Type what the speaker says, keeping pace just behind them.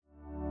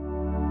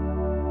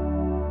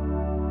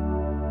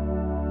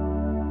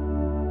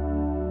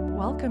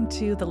Welcome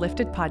to the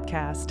Lifted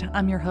Podcast.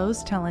 I'm your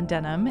host, Helen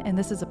Denham, and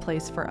this is a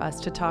place for us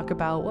to talk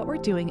about what we're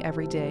doing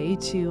every day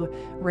to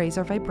raise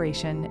our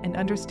vibration and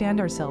understand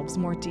ourselves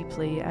more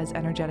deeply as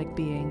energetic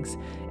beings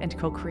and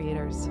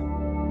co-creators.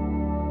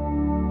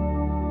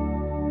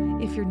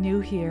 If you're new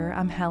here,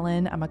 I'm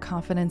Helen. I'm a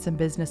confidence and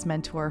business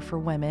mentor for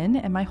women,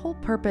 and my whole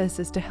purpose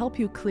is to help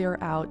you clear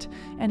out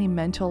any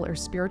mental or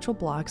spiritual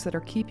blocks that are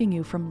keeping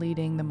you from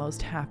leading the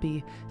most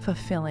happy,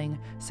 fulfilling,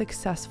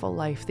 successful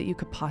life that you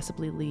could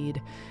possibly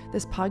lead.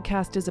 This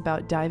podcast is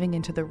about diving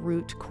into the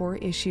root core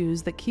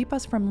issues that keep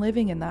us from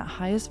living in that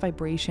highest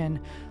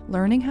vibration,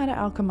 learning how to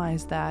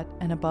alchemize that,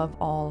 and above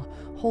all,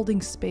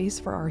 holding space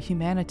for our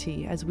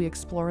humanity as we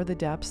explore the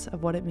depths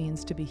of what it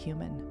means to be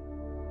human.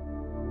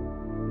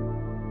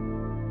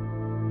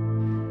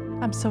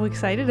 I'm so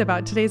excited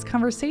about today's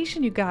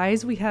conversation, you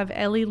guys. We have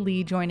Ellie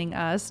Lee joining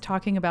us,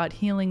 talking about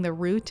healing the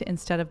root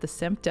instead of the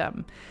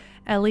symptom.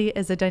 Ellie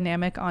is a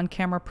dynamic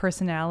on-camera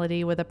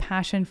personality with a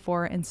passion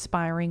for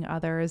inspiring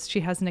others. She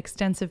has an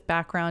extensive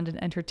background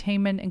in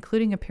entertainment,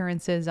 including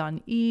appearances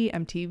on E!,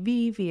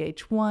 MTV,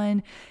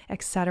 VH1,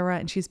 etc.,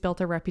 and she's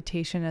built a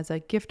reputation as a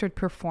gifted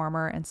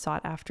performer and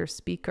sought-after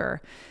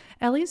speaker.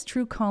 Ellie's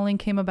true calling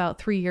came about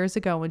 3 years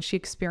ago when she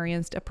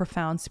experienced a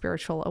profound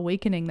spiritual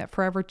awakening that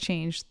forever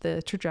changed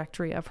the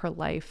trajectory of her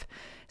life.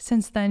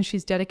 Since then,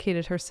 she's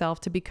dedicated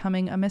herself to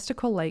becoming a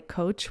mystical light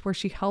coach where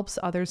she helps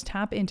others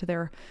tap into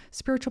their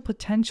spiritual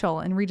potential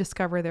and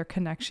rediscover their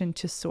connection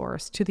to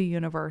Source, to the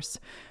universe.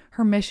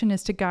 Her mission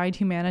is to guide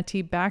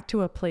humanity back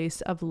to a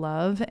place of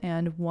love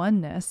and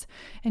oneness,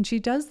 and she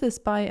does this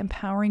by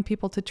empowering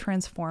people to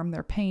transform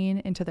their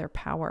pain into their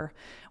power.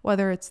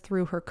 Whether it's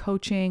through her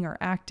coaching or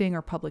acting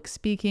or public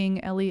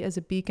speaking, Ellie is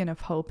a beacon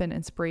of hope and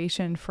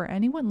inspiration for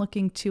anyone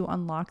looking to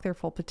unlock their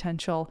full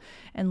potential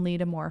and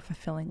lead a more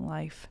fulfilling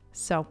life.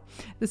 So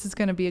this is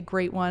going to be a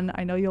great one.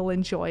 I know you'll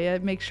enjoy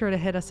it. Make sure to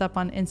hit us up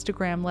on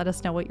Instagram. Let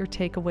us know what your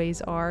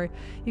takeaways are.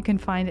 You can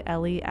find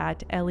Ellie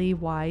at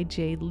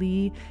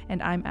LEYJ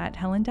and I'm at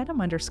Helen Denham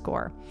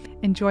 _.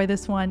 Enjoy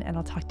this one, and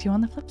I'll talk to you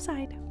on the flip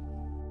side.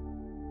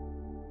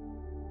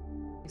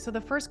 So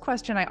the first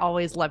question I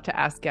always love to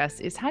ask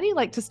guests is, how do you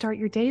like to start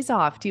your days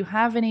off? Do you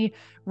have any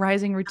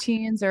rising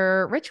routines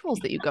or rituals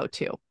that you go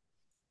to?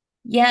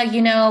 Yeah,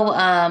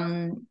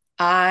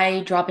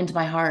 I drop into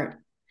my heart.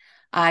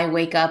 I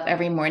wake up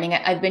every morning.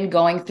 I've been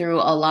going through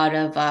a lot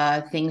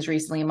of things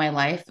recently in my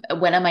life.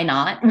 When am I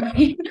not?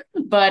 Right?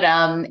 But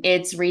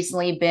it's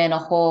recently been a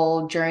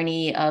whole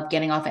journey of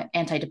getting off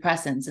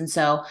antidepressants. And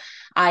so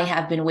I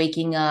have been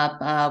waking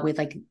up with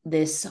like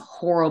this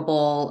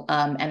horrible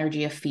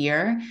energy of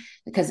fear,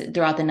 because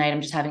throughout the night,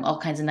 I'm just having all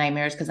kinds of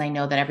nightmares because I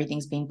know that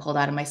everything's being pulled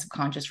out of my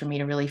subconscious for me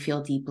to really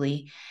feel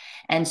deeply.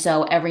 And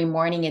so every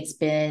morning it's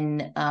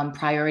been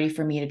priority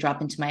for me to drop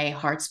into my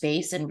heart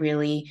space and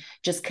really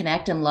just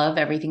connect and love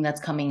everything that's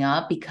coming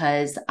up,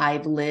 because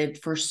I've lived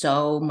for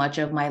so much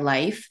of my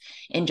life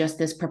in just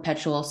this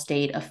perpetual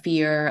state of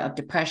fear, of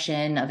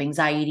depression, of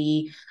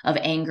anxiety, of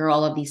anger,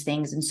 all of these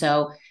things. And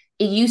so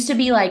it used to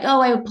be like,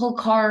 oh, I would pull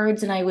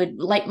cards and I would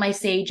light my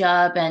sage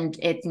up. And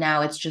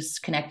it's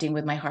just connecting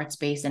with my heart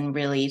space and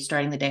really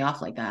starting the day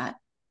off like that.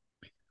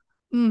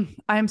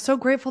 I'm so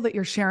grateful that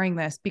you're sharing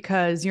this,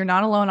 because you're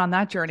not alone on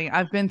that journey.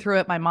 I've been through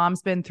it. My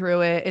mom's been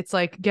through it. It's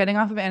like getting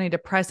off of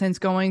antidepressants,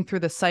 going through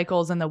the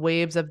cycles and the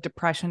waves of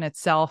depression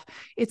itself.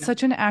 It's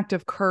such an act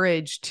of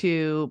courage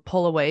to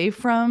pull away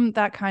from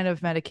that kind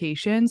of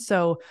medication.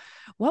 So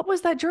what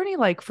was that journey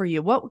like for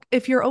you? What,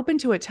 if you're open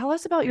to it, tell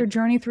us about your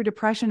journey through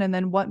depression and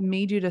then what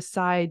made you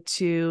decide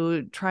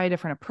to try a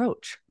different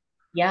approach.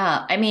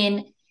 Yeah. I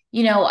mean,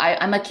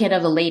 I'm a kid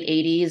of the late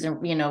 80s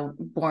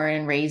and, born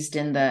and raised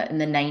in the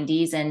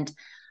 90s. And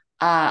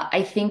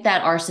I think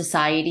that our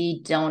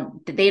society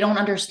they don't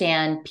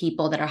understand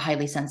people that are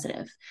highly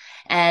sensitive.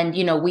 And,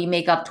 we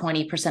make up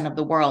 20% of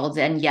the world.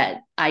 And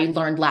yet I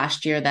learned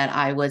last year that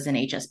I was an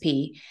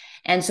HSP.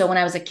 And so when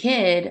I was a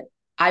kid,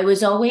 I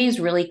was always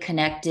really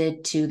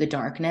connected to the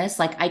darkness.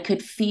 Like I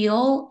could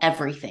feel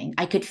everything.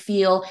 I could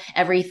feel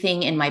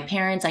everything in my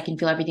parents. I can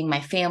feel everything in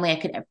my family. I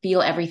could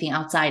feel everything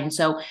outside. And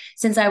so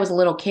since I was a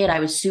little kid, I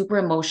was super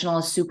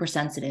emotional, super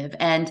sensitive.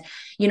 And,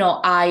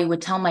 I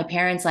would tell my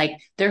parents, like,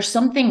 there's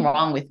something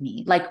wrong with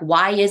me. Like,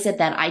 why is it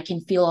that I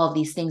can feel all of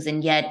these things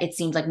and yet it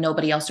seems like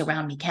nobody else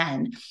around me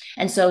can?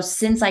 And so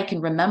since I can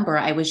remember,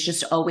 I was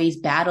just always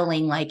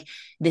battling like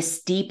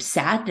this deep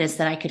sadness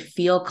that I could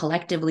feel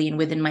collectively and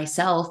within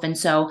myself. And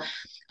so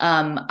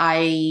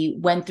I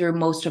went through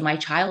most of my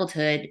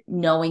childhood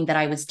knowing that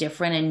I was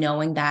different and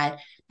knowing that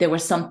there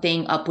was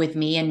something up with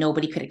me and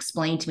nobody could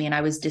explain to me. And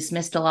I was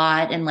dismissed a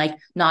lot and like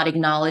not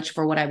acknowledged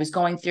for what I was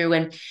going through.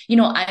 And,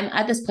 I'm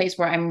at this place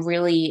where I'm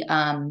really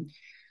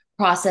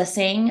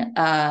processing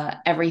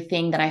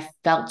everything that I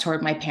felt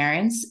toward my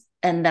parents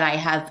and that I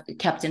have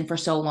kept in for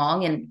so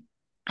long. And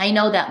I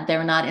know that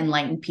they're not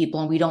enlightened people,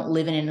 and we don't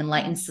live in an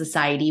enlightened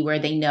society where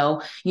they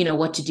know,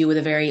 what to do with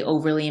a very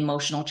overly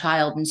emotional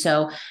child. And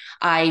so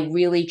I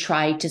really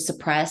tried to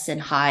suppress and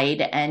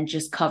hide and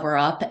just cover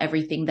up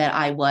everything that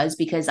I was,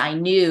 because I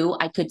knew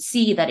I could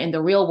see that in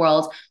the real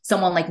world,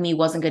 someone like me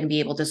wasn't going to be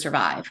able to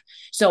survive.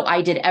 So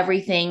I did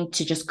everything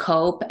to just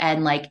cope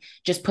and like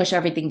just push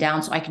everything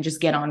down so I can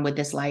just get on with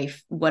this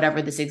life,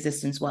 whatever this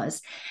existence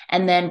was.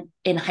 And then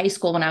in high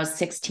school, when I was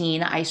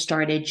 16, I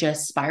started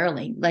just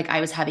spiraling. Like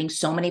I was having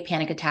so many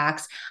panic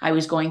attacks. I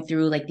was going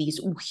through like these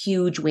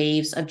huge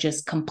waves of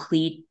just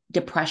complete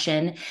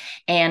depression.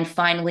 And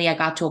finally, I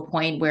got to a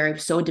point where it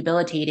was so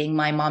debilitating.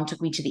 My mom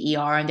took me to the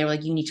ER and they were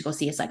like, you need to go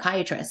see a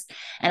psychiatrist.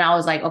 And I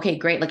was like, okay,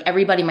 great. Like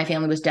everybody in my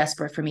family was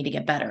desperate for me to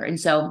get better. And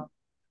so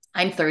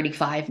I'm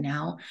 35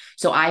 now.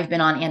 So I've been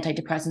on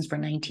antidepressants for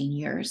 19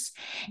 years.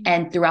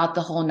 And throughout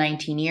the whole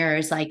 19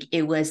 years, like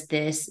it was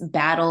this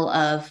battle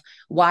of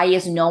why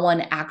is no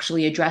one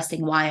actually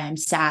addressing why I'm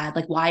sad?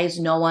 Like, why is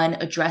no one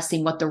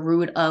addressing what the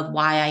root of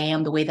why I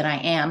am the way that I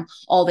am?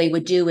 All they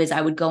would do is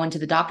I would go into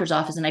the doctor's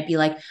office and I'd be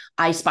like,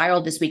 I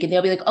spiraled this week. And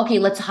they'll be like, okay,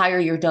 let's higher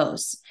your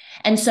dose.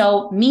 And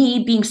so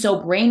me being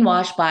so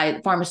brainwashed by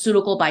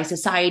pharmaceutical, by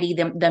society,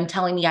 them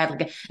telling me I have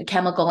like a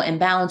chemical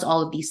imbalance,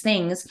 all of these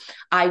things,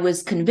 I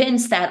was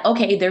convinced that,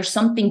 okay, there's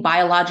something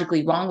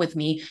biologically wrong with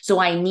me. So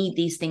I need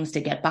these things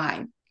to get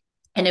by.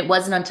 And it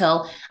wasn't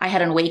until I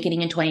had an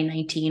awakening in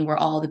 2019 where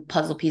all the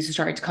puzzle pieces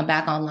started to come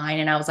back online.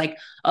 And I was like,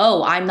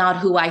 oh, I'm not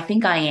who I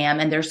think I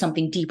am. And there's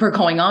something deeper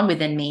going on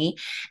within me.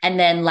 And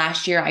then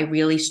last year, I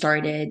really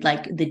started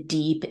like the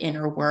deep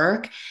inner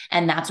work.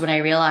 And that's when I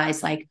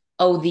realized like,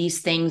 oh, these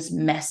things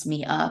mess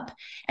me up.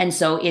 And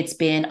so it's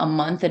been a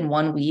month and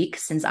 1 week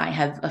since I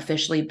have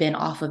officially been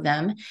off of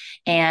them.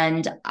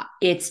 And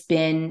it's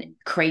been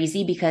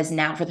crazy because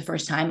now for the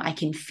first time, I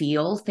can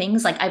feel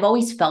things. Like I've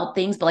always felt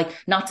things, but like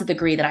not to the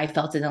degree that I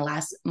felt in the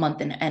last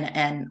month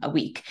and a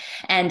week.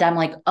 And I'm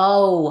like,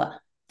 oh,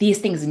 these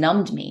things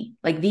numbed me.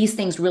 Like these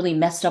things really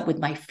messed up with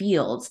my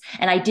fields.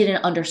 And I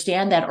didn't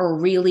understand that or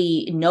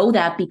really know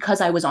that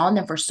because I was on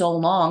them for so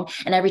long.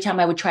 And every time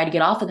I would try to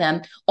get off of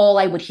them, all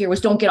I would hear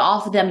was, don't get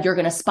off of them. You're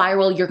going to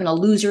spiral. You're going to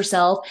lose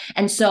yourself.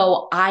 And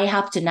so I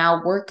have to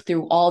now work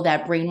through all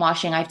that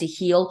brainwashing. I have to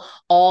heal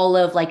all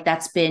of like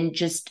that's been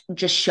just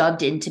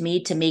shoved into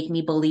me to make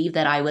me believe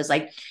that I was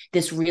like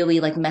this really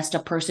like messed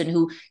up person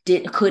who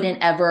couldn't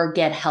ever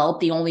get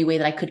help. The only way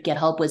that I could get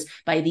help was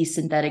by these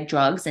synthetic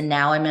drugs. And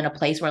now I'm in a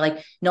place where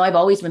like, no, I've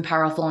always been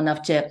powerful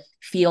enough to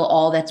feel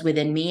all that's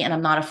within me and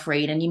I'm not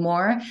afraid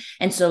anymore.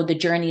 And so the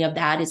journey of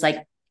that is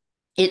like,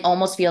 it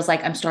almost feels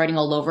like I'm starting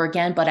all over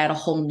again, but at a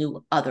whole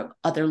new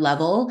other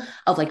level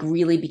of like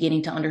really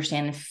beginning to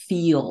understand and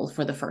feel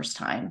for the first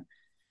time.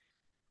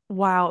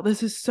 Wow,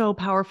 this is so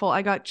powerful.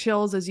 I got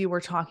chills as you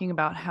were talking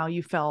about how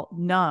you felt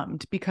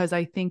numbed, because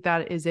I think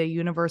that is a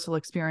universal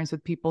experience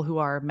with people who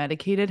are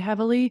medicated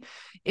heavily.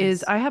 Is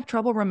Yes. I have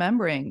trouble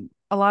remembering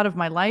a lot of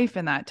my life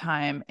in that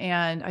time.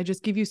 And I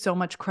just give you so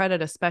much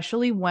credit,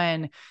 especially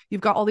when you've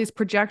got all these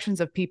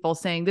projections of people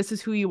saying this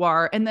is who you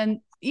are. And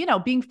then,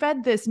 being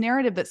fed this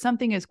narrative that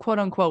something is quote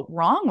unquote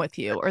wrong with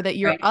you, or that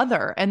you're Right.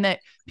 other, and that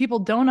people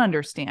don't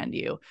understand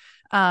you.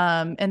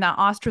 And that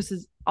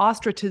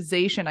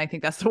ostracization, I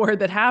think that's the word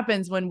that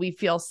happens when we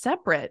feel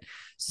separate.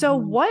 So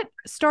Mhm.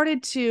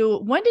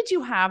 when did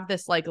you have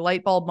this like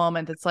light bulb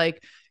moment that's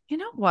like, you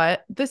know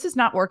what, this is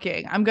not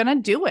working, I'm gonna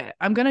do it,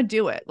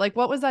 like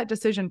what was that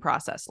decision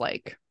process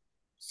like?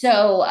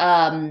 So,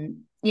 I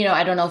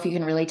don't know if you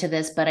can relate to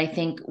this, but I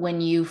think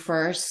when you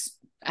first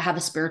have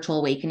a spiritual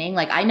awakening,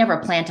 like I never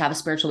planned to have a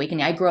spiritual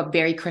awakening. I grew up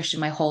very Christian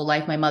my whole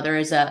life. My mother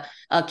is a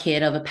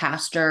kid of a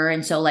pastor.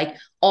 And so like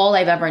all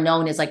I've ever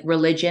known is like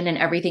religion, and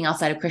everything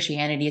outside of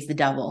Christianity is the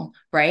devil.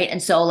 Right.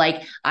 And so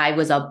like I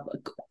was a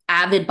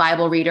avid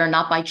Bible reader,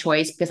 not by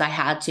choice because I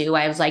had to.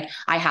 I was like,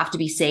 I have to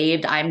be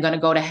saved. I'm going to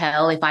go to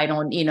hell if I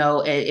don't,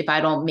 if I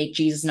don't make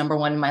Jesus number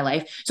one in my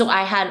life. So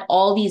I had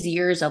all these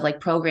years of like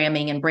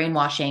programming and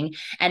brainwashing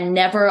and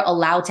never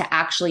allowed to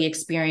actually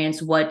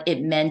experience what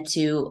it meant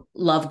to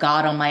love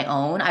God on my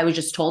own. I was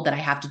just told that I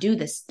have to do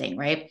this thing.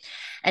 Right.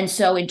 And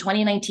so in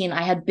 2019,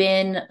 I've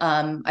been in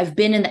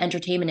the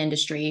entertainment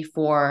industry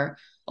for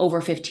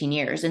over 15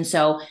 years. And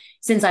so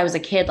since I was a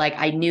kid, like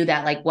I knew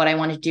that like what I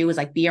wanted to do was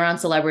like be around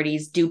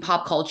celebrities, do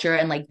pop culture,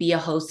 and like be a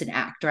host and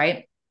act,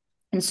 right?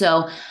 And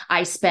so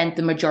I spent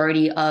the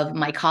majority of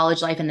my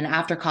college life and then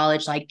after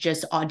college, like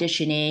just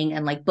auditioning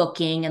and like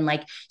booking, and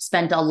like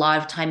spent a lot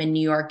of time in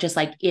New York, just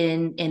like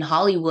in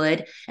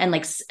Hollywood, and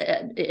like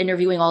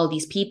interviewing all of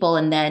these people.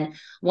 And then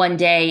one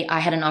day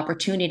I had an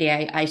opportunity.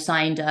 I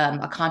signed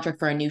a contract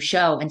for a new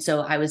show. And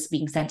so I was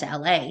being sent to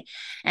LA,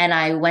 and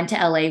I went to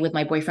LA with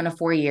my boyfriend of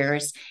 4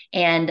 years.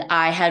 And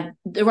I had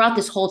throughout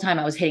this whole time,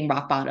 I was hitting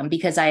rock bottom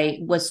because I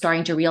was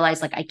starting to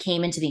realize like I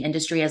came into the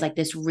industry as like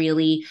this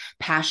really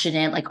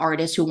passionate like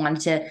artist who wanted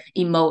to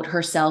emote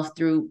herself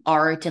through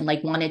art, and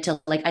like wanted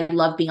to like I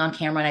love being on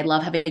camera and I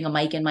love having a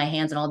mic in my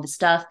hands and all this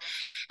stuff.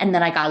 And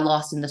then I got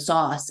lost in the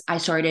sauce. I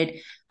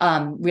started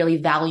really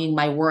valuing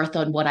my worth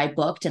on what I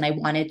booked. And I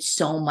wanted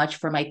so much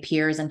for my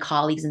peers and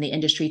colleagues in the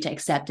industry to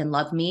accept and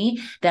love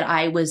me that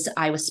I was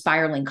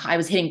spiraling. I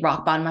was hitting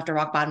rock bottom after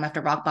rock bottom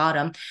after rock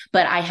bottom,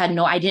 but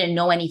I didn't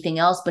know anything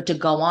else but to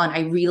go on.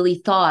 I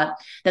really thought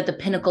that the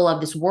pinnacle of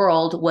this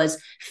world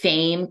was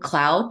fame,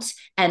 clout,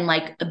 and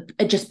like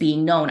just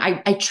being known.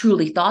 I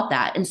truly thought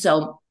that. And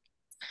so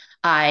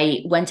I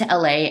went to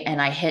LA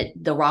and I hit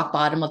the rock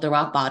bottom of the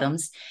rock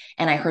bottoms,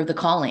 and I heard the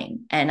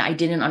calling, and I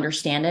didn't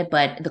understand it,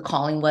 but the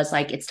calling was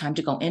like, it's time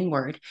to go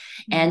inward.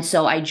 Mm-hmm. And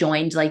so I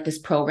joined like this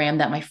program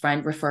that my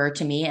friend referred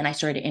to me, and I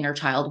started inner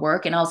child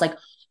work. And I was like,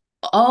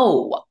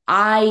 oh,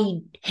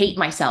 I hate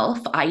myself.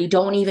 I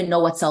don't even know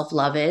what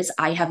self-love is.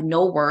 I have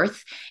no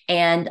worth,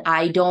 and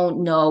I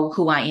don't know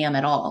who I am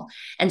at all.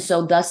 And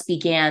so thus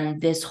began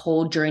this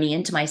whole journey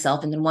into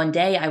myself. And then one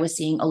day I was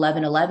seeing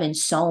 1111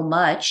 so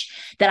much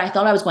that I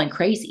thought I was going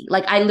crazy.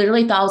 Like I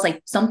literally thought I was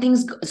like,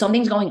 something's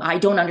going, I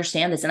don't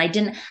understand this. And I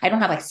don't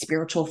have like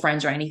spiritual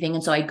friends or anything.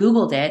 And so I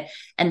Googled it,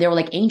 and there were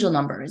like angel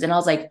numbers. And I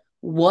was like,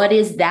 what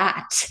is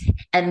that?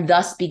 And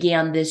thus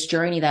began this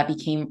journey that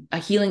became a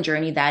healing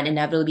journey that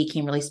inevitably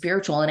became really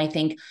spiritual. And I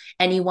think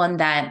anyone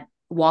that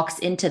walks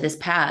into this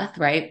path,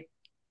 right,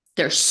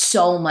 there's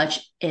so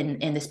much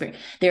in the spirit.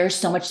 There's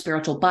so much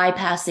spiritual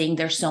bypassing.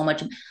 There's so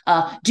much,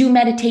 do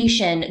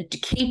meditation,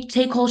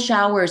 take whole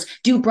showers,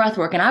 do breath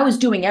work. And I was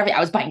doing everything.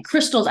 I was buying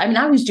crystals. I mean,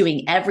 I was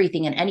doing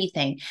everything and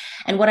anything.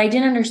 And what I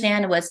didn't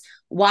understand was,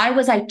 why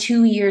was I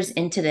 2 years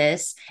into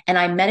this and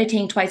I'm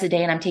meditating twice a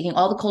day and I'm taking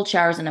all the cold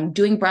showers and I'm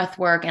doing breath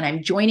work and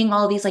I'm joining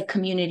all these like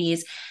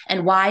communities,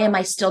 and why am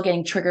I still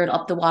getting triggered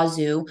up the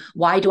wazoo?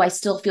 Why do I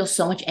still feel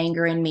so much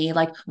anger in me?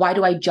 Like, why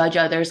do I judge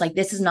others? Like,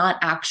 this is not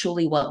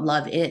actually what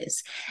love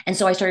is. And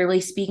so I started really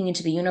speaking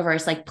into the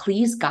universe, like,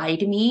 please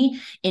guide me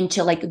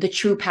into like the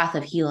true path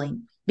of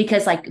healing.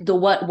 Because like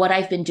what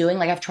I've been doing,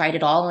 like I've tried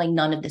it all, and like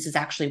none of this is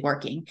actually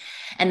working.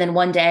 And then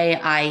one day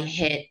I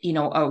hit,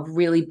 a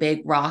really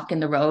big rock in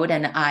the road,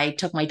 and I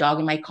took my dog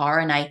in my car,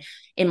 and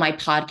in my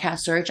podcast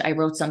search, I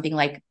wrote something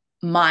like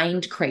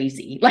mind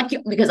crazy, like,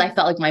 because I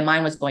felt like my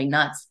mind was going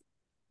nuts.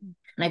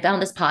 And I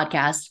found this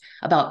podcast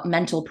about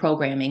mental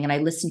programming, and I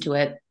listened to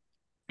it.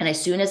 And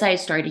as soon as I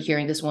started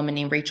hearing this woman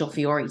named Rachel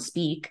Fiore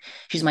speak,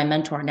 she's my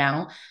mentor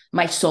now,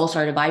 my soul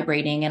started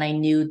vibrating, and I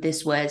knew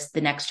this was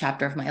the next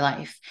chapter of my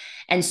life.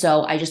 And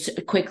so I just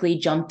quickly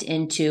jumped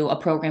into a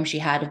program she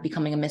had of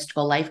becoming a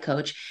mystical life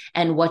coach.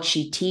 And what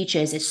she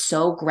teaches is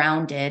so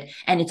grounded,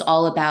 and it's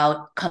all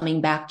about coming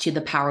back to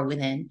the power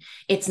within.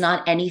 It's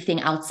not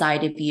anything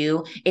outside of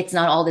you. It's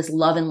not all this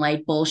love and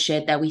light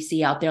bullshit that we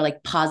see out there,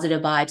 like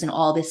positive vibes and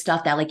all this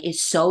stuff that like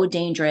is so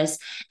dangerous.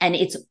 And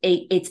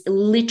it's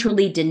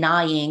literally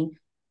denying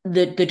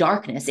the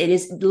darkness. It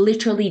is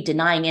literally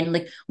denying. And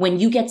like when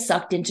you get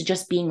sucked into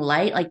just being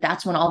light, like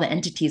that's when all the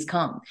entities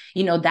come.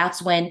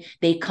 That's when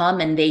they come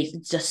and they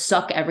just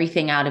suck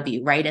everything out of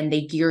you, right? And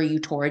they gear you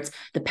towards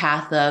the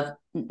path of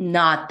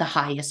not the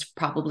highest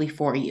probably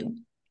for you.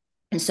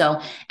 And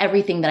so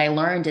everything that I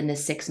learned in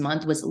this 6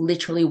 months was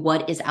literally,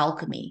 what is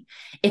alchemy?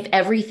 If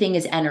everything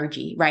is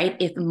energy, right?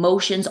 If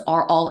emotions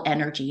are all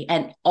energy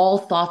and all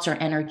thoughts are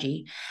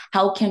energy,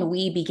 how can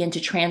we begin to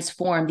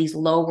transform these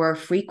lower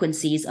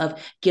frequencies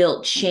of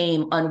guilt,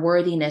 shame,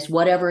 unworthiness,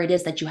 whatever it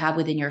is that you have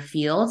within your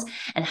fields?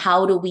 And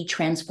how do we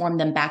transform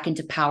them back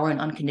into power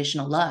and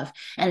unconditional love?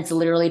 And it's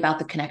literally about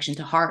the connection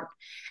to heart.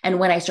 And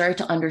when I started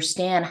to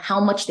understand how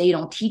much they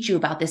don't teach you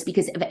about this,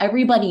 because if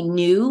everybody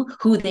knew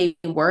who they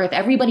were, if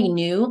everybody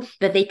knew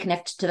that they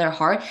connect to their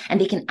heart and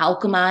they can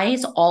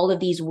alchemize all of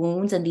these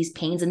wounds and these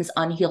pains and this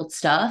unhealed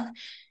stuff,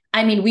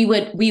 I mean, we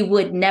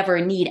would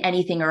never need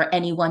anything or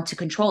anyone to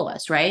control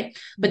us, right?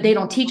 But they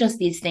don't teach us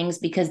these things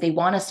because they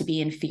want us to be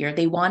in fear.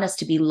 They want us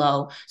to be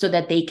low so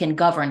that they can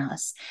govern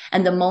us.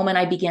 And the moment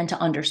I began to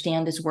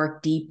understand this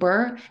work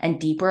deeper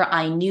and deeper,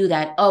 I knew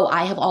that, oh,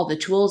 I have all the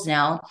tools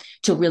now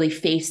to really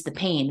face the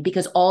pain,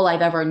 because all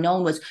I've ever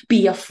known was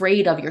be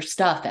afraid of your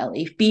stuff,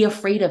 Ellie, be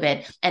afraid of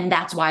it. And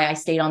that's why I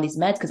stayed on these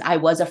meds, because I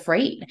was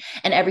afraid.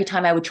 And every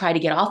time I would try to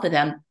get off of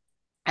them,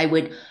 I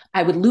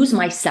would lose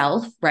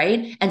myself,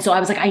 right? And so I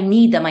was like, I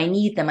need them.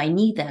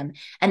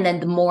 And then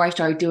the more I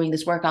started doing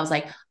this work, I was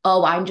like,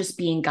 oh, I'm just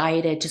being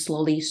guided to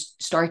slowly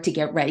start to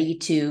get ready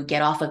to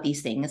get off of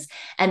these things.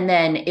 And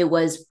then it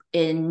was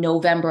in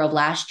November of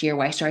last year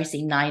where I started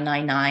seeing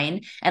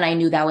 999. And I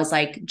knew that was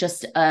like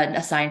just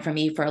a sign for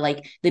me for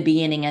like the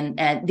beginning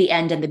and the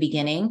end and the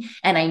beginning.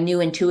 And I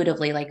knew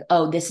intuitively like,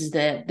 oh, this is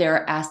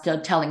they're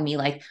telling me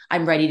like,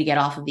 I'm ready to get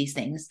off of these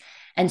things.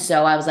 And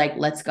so I was like,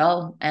 let's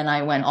go. And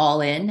I went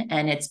all in,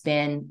 and it's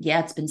been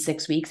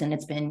 6 weeks, and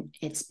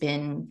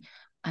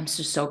I'm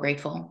just so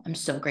grateful. I'm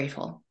so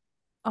grateful.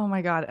 Oh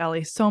my God,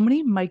 Ellie, so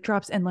many mic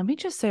drops. And let me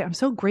just say, I'm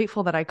so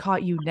grateful that I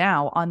caught you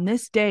now on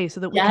this day so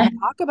that we can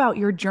talk about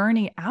your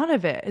journey out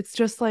of it. It's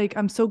just like,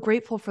 I'm so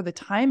grateful for the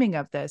timing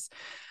of this.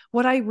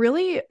 What I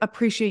really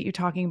appreciate you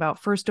talking about,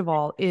 first of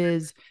all,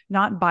 is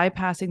not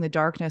bypassing the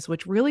darkness,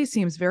 which really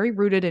seems very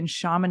rooted in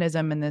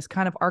shamanism and this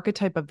kind of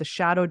archetype of the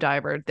shadow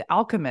diver, the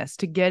alchemist,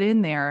 to get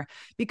in there.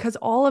 Because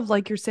all of,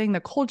 like you're saying, the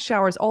cold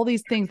showers, all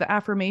these things, the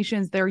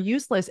affirmations, they're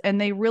useless.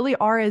 And they really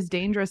are as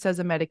dangerous as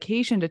a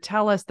medication to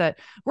tell us that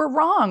we're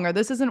wrong or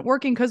this isn't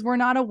working because we're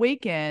not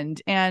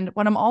awakened. And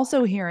what I'm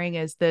also hearing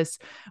is this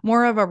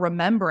more of a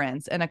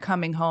remembrance and a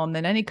coming home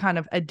than any kind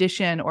of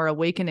addition or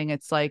awakening.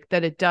 It's like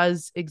that it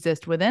does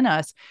exist within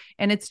us.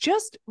 And it's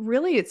just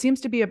really, it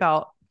seems to be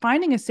about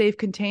finding a safe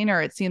container.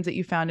 It seems that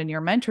you found in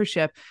your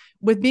mentorship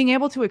with being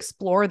able to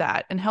explore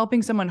that and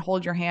helping someone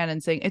hold your hand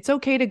and saying, it's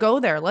okay to go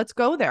there. Let's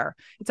go there.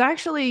 It's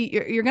actually,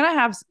 you're going to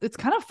have, it's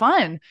kind of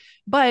fun.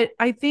 But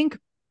I think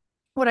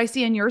what I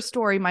see in your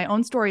story, my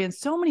own story, and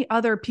so many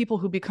other people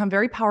who become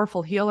very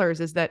powerful healers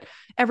is that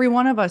every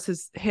one of us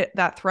has hit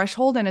that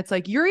threshold. And it's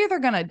like, you're either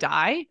going to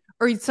die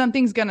or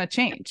something's going to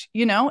change.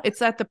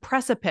 It's at the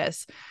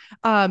precipice.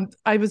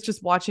 I was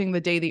just watching The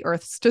Day the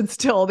Earth Stood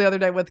Still the other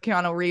day with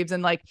Keanu Reeves.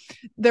 And like,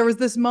 there was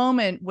this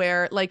moment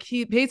where like,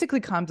 he basically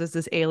comes as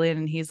this alien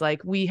and he's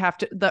like,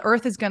 the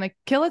earth is going to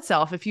kill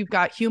itself if you've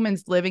got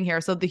humans living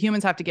here. So the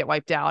humans have to get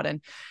wiped out. And,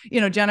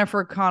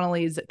 Jennifer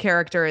Connelly's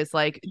character is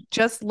like,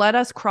 just let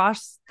us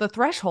cross the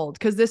threshold,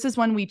 because this is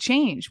when we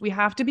change. We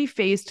have to be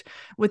faced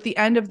with the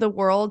end of the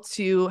world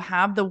to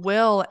have the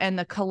will and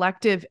the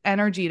collective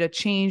energy to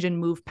change and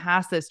move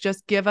past this.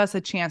 Just give us a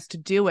chance to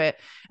do it.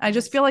 And I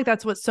just feel like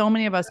that's what so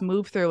many of us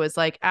move through, is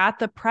like at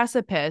the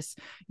precipice,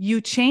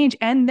 you change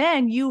and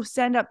then you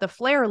send up the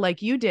flare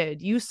like you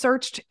did. You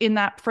searched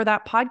for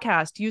that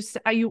podcast.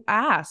 You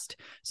asked,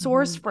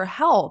 sourced for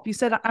help. You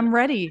said, I'm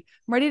ready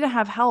to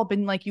have help.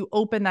 And like, you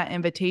open that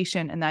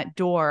invitation and that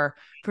door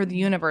for the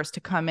universe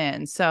to come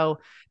in. So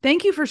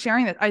thank you for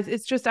sharing that.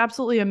 It's just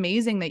absolutely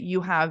amazing that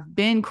you have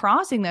been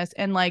crossing this,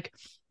 and like,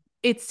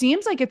 it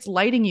seems like it's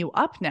lighting you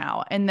up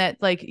now, and that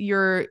like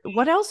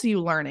what else are you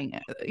learning,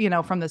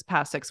 from this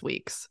past 6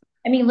 weeks?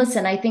 I mean,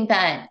 listen, I think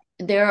that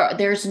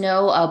there's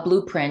no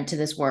blueprint to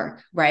this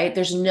work, right?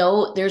 There's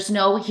no,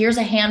 here's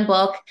a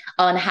handbook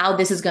on how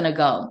this is going to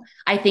go.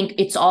 I think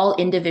it's all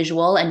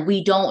individual, and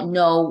we don't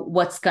know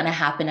what's going to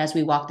happen as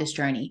we walk this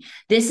journey.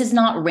 This is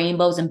not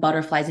rainbows and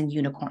butterflies and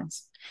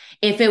unicorns.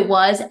 If it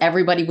was,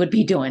 everybody would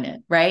be doing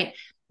it, right?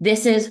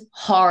 This is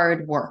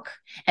hard work.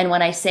 And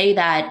when I say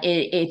that,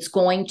 it's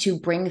going to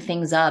bring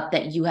things up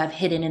that you have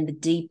hidden in the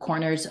deep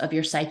corners of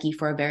your psyche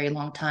for a very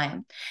long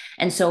time.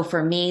 And so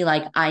for me,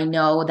 like, I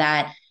know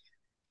that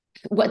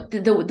what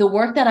the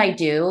work that I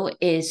do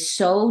is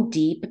so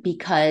deep,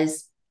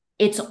 because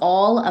it's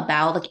all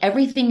about, like,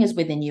 everything is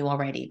within you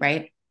already,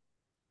 right?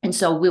 And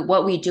so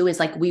what we do is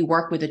like, we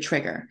work with a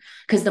trigger,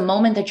 because the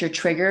moment that you're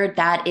triggered,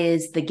 that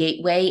is the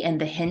gateway and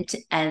the hint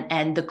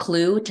and the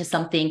clue to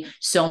something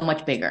so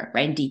much bigger,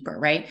 right? And deeper,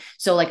 right?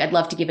 So like, I'd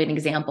love to give an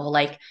example.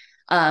 Like,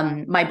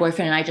 my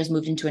boyfriend and I just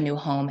moved into a new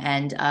home,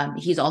 and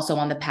he's also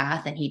on the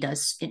path, and he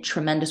does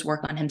tremendous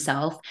work on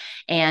himself.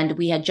 And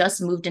we had just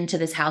moved into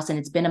this house, and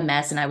it's been a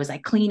mess. And I was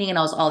like cleaning and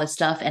I was all this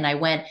stuff. And I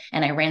went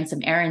and I ran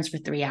some errands for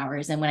 3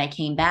 hours. And when I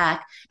came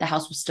back, the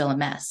house was still a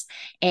mess.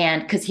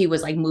 And because he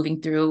was like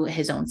moving through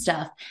his own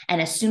stuff.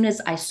 And as soon as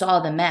I saw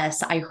the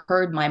mess, I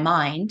heard my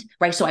mind,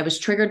 right? So I was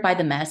triggered by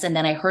the mess. And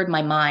then I heard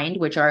my mind,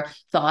 which are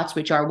thoughts,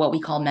 which are what we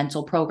call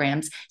mental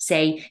programs,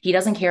 say, he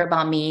doesn't care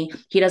about me.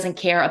 He doesn't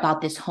care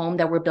about this home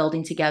that we're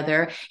building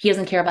together. He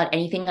doesn't care about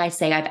anything I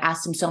say. I've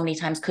asked him so many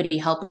times, could he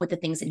help with the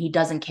things? And he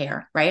doesn't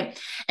care, right?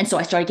 And so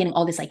I started getting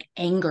all this like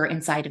anger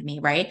inside of me,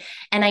 right?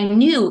 And I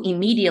knew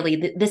immediately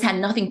that this had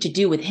nothing to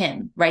do with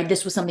him, right?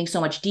 This was something so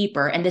much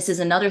deeper. And this is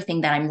another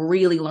thing that I'm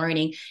really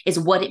learning, is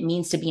what it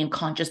means to be in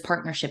conscious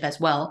partnership as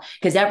well.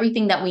 Because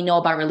everything that we know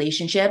about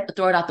relationship,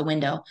 throw it out the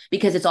window,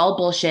 because it's all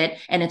bullshit,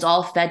 and it's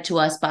all fed to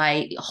us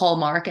by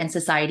Hallmark and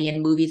society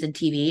and movies and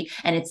TV.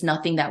 And it's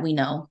nothing that we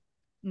know.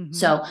 Mm-hmm.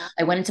 So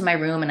I went into my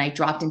room and I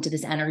dropped into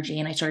this energy,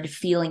 and I started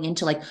feeling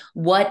into like,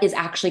 what is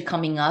actually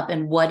coming up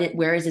and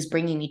where is this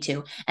bringing me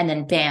to? And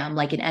then bam,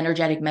 like an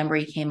energetic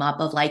memory came up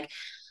of like,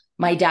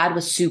 my dad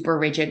was super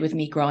rigid with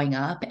me growing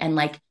up. And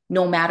like,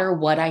 no matter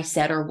what I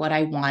said or what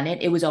I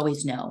wanted, it was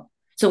always no.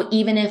 So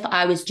even if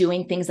I was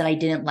doing things that I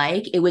didn't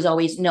like, it was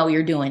always, no,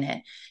 you're doing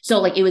it.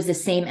 So like, it was the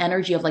same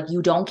energy of like, you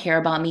don't care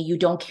about me. You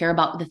don't care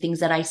about the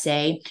things that I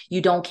say.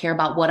 You don't care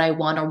about what I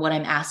want or what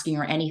I'm asking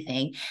or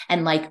anything.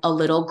 And like, a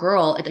little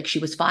girl, like she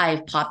was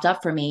 5, popped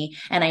up for me.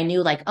 And I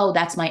knew like, oh,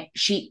 that's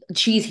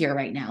she's here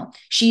right now.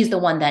 She's the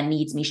one that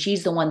needs me.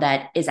 She's the one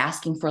that is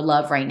asking for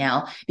love right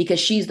now, because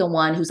she's the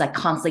one who's like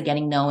constantly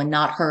getting no and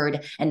not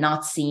heard and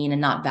not seen and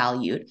not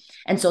valued.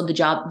 And so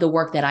the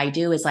work that I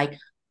do is like,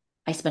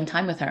 I spend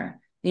time with her.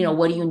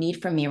 What do you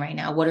need from me right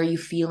now? What are you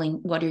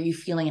feeling? What are you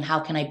feeling? And how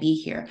can I be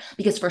here?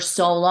 Because for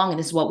so long, and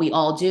this is what we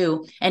all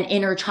do, an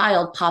inner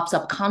child pops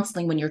up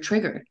constantly when you're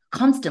triggered,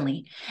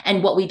 constantly.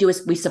 And what we do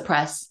is we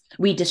suppress,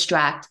 we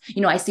distract.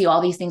 I see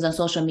all these things on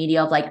social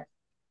media of like,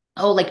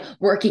 oh, like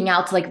working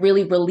out to like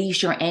really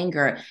release your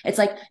anger. It's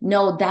like,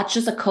 no, that's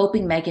just a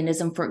coping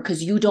mechanism for,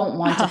 because you don't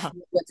want to feel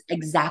what's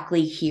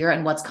exactly here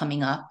and what's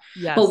coming up.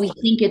 But Yes. we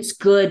think it's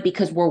good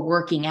because we're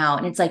working out.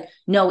 And it's like,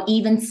 no,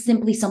 even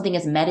simply something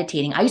as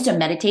meditating. I used to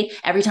meditate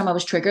every time I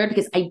was triggered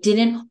because I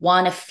didn't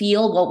want to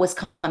feel what was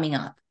coming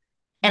up.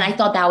 And I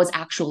thought that was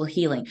actual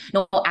healing.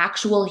 No,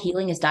 actual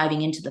healing is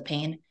diving into the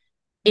pain,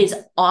 is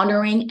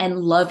honoring and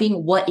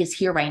loving what is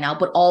here right now.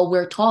 But all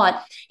we're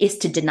taught is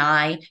to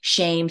deny,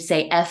 shame,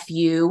 say F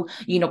you,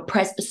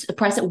 press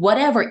it,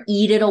 whatever,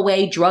 eat it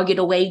away, drug it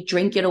away,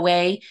 drink it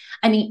away.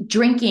 I mean,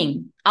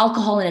 drinking,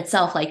 alcohol in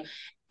itself, like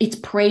it's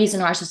praised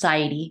in our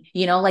society,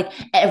 like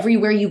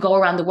everywhere you go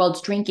around the world,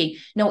 it's drinking.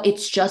 No,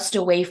 it's just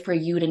a way for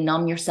you to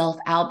numb yourself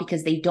out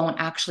because they don't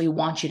actually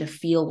want you to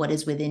feel what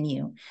is within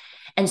you.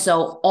 And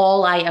so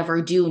all I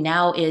ever do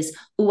now is,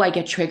 I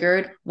get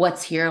triggered.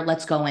 What's here?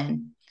 Let's go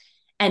in.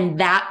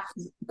 And that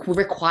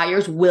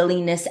requires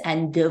willingness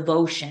and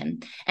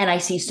devotion. And I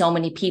see so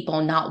many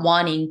people not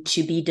wanting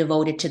to be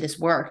devoted to this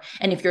work.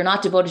 And if you're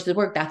not devoted to the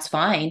work, that's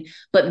fine.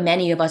 But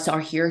many of us are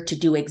here to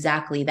do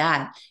exactly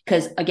that.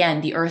 Because again,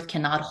 the earth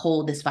cannot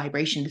hold this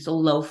vibration, this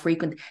low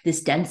frequency,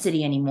 this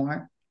density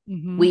anymore.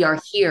 Mm-hmm. We are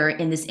here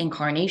in this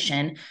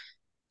incarnation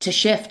to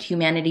shift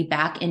humanity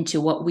back into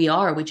what we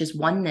are, which is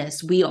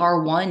oneness. We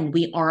are one.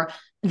 We are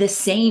the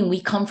same. We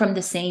come from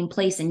the same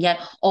place. And yet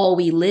all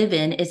we live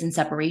in is in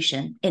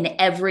separation in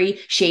every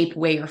shape,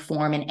 way, or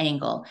form and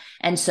angle.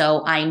 And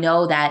so I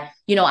know that,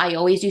 I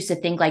always used to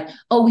think like,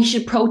 oh, we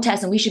should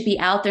protest and we should be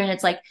out there. And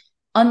it's like,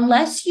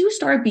 unless you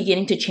start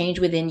beginning to change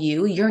within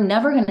you, you're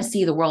never going to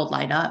see the world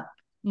light up.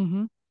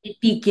 Mm-hmm. It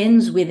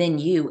begins within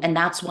you. And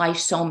that's why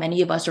so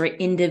many of us are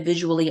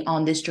individually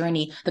on this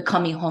journey, the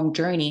coming home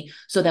journey,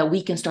 so that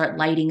we can start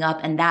lighting up.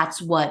 And that's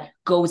what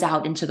goes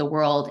out into the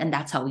world. And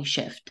that's how we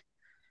shift.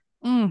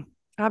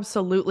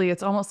 Absolutely.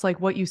 It's almost like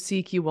what you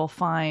seek, you will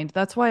find.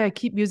 That's why I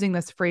keep using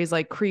this phrase,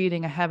 like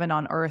creating a heaven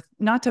on earth,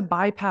 not to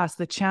bypass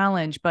the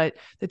challenge, but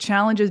the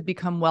challenges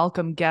become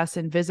welcome guests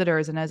and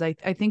visitors. And as I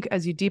think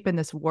as you deepen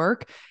this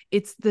work,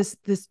 it's this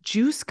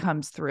juice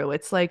comes through.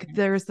 It's like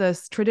there's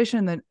this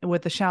tradition that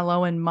with the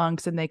Shaolin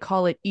monks, and they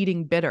call it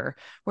eating bitter,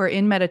 where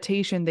in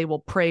meditation, they will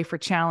pray for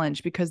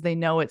challenge because they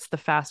know it's the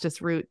fastest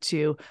route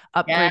to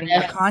upgrading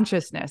their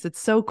consciousness. It's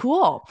so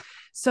cool.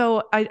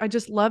 So I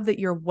just love that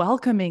you're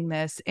welcoming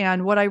this.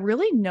 And what I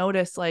really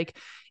notice,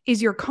 is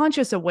your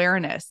conscious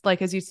awareness,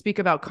 like as you speak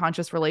about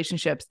conscious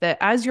relationships, that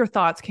as your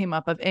thoughts came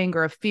up of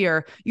anger, of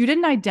fear, you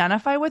didn't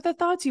identify with the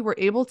thoughts. You were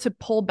able to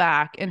pull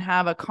back and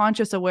have a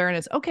conscious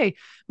awareness. Okay,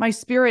 my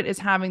spirit is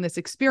having this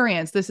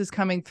experience. This is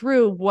coming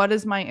through. What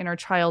does my inner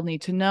child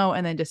need to know?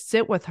 And then to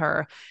sit with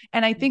her.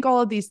 And I think all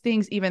of these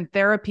things, even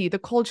therapy, the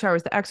cold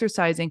showers, the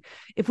exercising,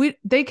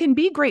 they can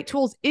be great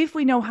tools if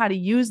we know how to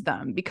use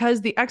them,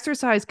 because the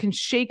exercise can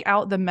shake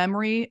out the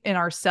memory in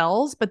our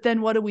cells. But then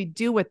what do we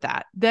do with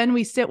that? Then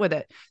we sit with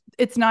it.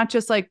 It's not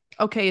just like,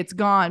 okay, it's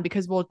gone,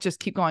 because we'll just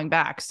keep going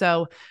back.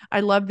 So I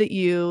love that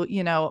you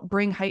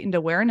bring heightened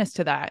awareness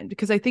to that,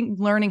 because I think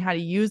learning how to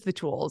use the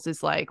tools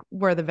is like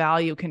where the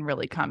value can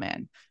really come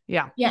in.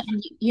 Yeah. Yeah.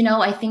 And,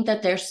 I think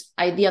that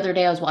the other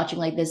day I was watching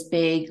like this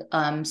big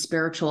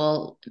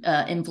spiritual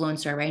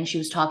influencer, right? And she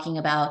was talking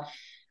about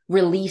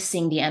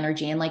releasing the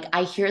energy. And like,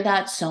 I hear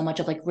that so much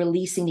of like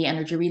releasing the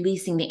energy,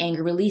 releasing the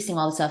anger, releasing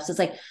all the stuff. So it's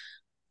like,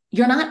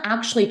 you're not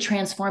actually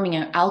transforming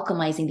and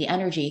alchemizing the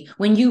energy.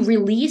 When you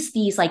release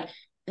these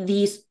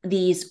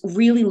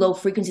really low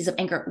frequencies of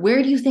anger,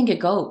 where do you think it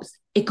goes?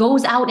 It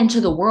goes out into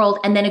the world,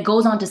 and then it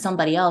goes on to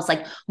somebody else.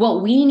 Like,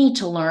 what we need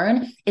to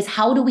learn is,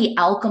 how do we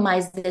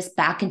alchemize this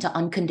back into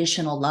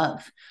unconditional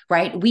love,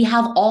 right? We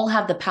all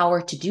have the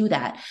power to do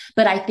that.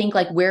 But I think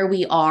like where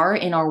we are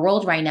in our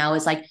world right now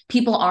is like,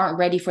 people aren't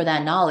ready for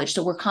that knowledge.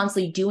 So we're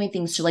constantly doing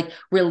things to like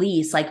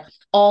release, like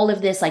all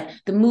of this, like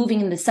the moving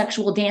and the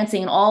sexual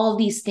dancing and all of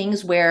these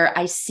things where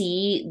I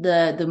see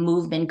the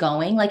movement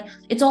going, like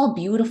it's all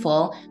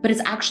beautiful, but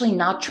it's actually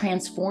not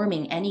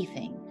transforming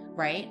anything,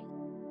 right?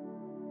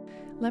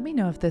 Let me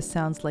know if this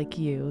sounds like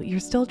you. You're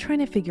still trying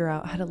to figure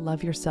out how to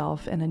love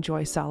yourself and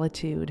enjoy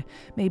solitude.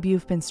 Maybe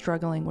you've been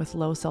struggling with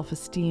low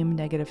self-esteem,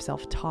 negative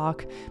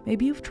self-talk.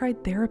 Maybe you've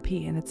tried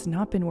therapy and it's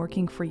not been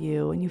working for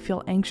you, and you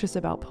feel anxious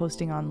about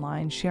posting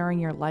online, sharing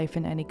your life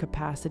in any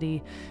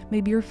capacity.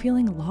 Maybe you're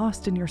feeling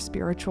lost in your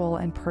spiritual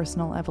and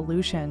personal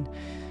evolution.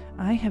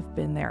 I have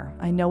been there.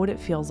 I know what it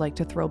feels like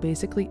to throw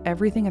basically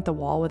everything at the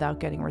wall without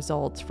getting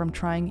results, from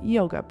trying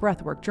yoga,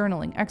 breathwork,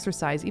 journaling,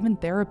 exercise, even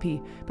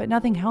therapy, but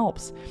nothing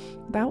helps.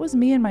 That was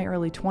me in my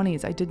early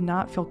 20s. I did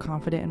not feel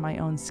confident in my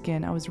own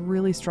skin. I was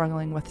really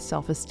struggling with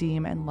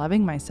self-esteem and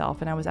loving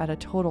myself, and I was at a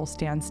total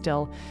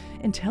standstill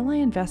until I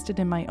invested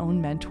in my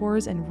own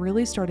mentors and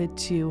really started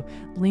to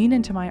lean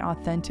into my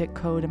authentic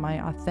code and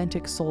my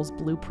authentic soul's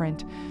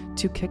blueprint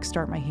to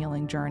kickstart my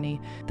healing journey.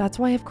 That's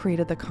why I've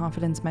created the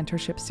Confidence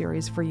Mentorship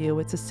series for you. you.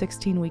 It's a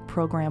 16-week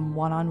program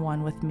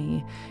one-on-one with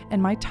me.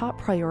 And my top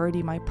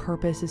priority, my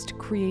purpose is to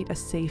create a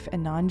safe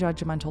and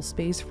non-judgmental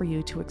space for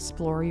you to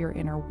explore your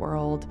inner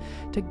world,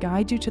 to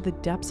guide you to the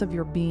depths of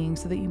your being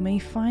so that you may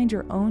find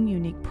your own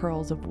unique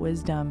pearls of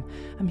wisdom.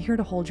 I'm here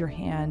to hold your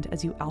hand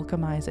as you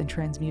alchemize and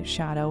transmute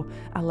shadow,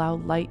 allow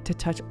light to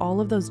touch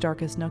all of those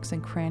darkest nooks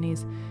and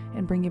crannies,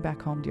 and bring you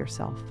back home to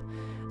yourself.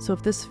 So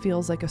if this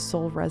feels like a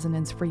soul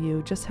resonance for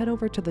you, just head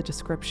over to the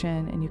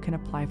description and you can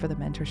apply for the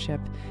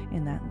mentorship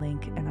in that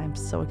link. And I'm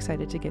so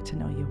excited to get to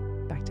know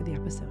you. Back to the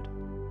episode.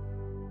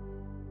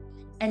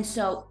 And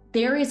so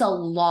there is a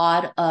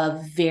lot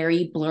of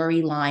very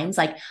blurry lines.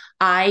 Like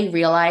I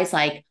realize,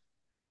 like,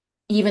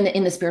 even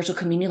in the spiritual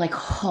community,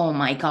 like, oh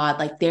my God,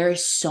 like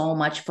there's so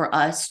much for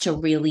us to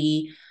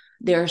really,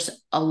 there's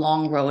a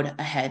long road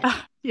ahead.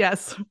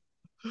 Yes.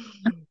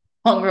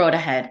 Long road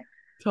ahead.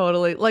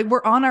 Totally. Like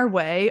we're on our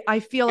way. I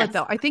feel it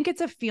though. I think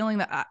it's a feeling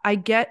that I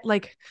get,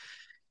 like,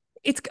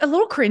 it's a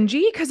little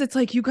cringy because it's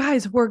like, you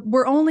guys,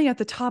 we're only at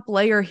the top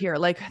layer here.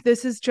 Like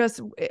this is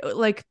just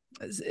like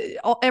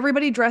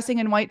everybody dressing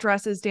in white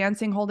dresses,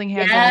 dancing, holding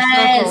hands in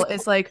a circle.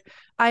 It's like,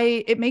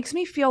 it makes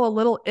me feel a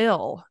little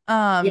ill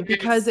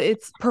because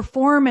it's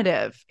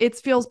performative. It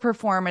feels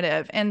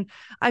performative. And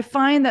I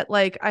find that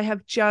like, I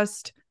have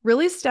just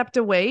really stepped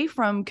away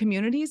from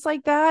communities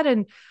like that.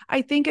 And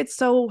I think it's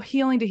so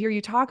healing to hear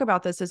you talk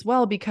about this as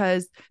well,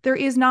 because there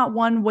is not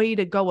one way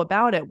to go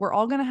about it. We're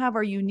all going to have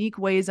our unique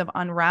ways of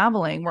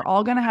unraveling. We're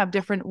all going to have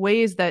different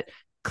ways that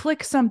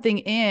click something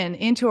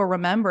into a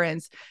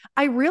remembrance.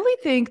 I really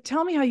think,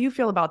 tell me how you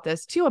feel about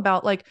this too,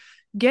 about like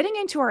getting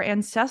into our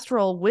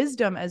ancestral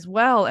wisdom as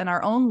well, and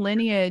our own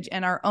lineage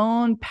and our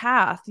own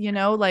path,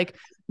 like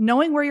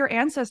knowing where your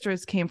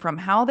ancestors came from,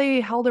 how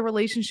they held a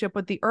relationship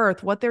with the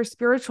earth, what their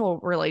spiritual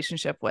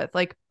relationship with,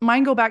 like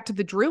mine go back to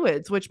the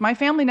Druids, which my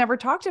family never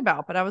talked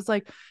about, but I was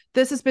like,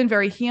 this has been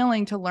very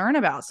healing to learn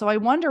about. So I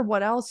wonder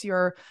what else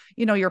you're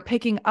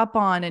picking up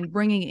on and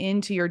bringing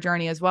into your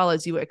journey as well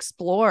as you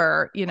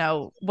explore,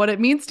 what it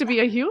means to be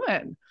a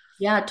human.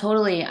 Yeah,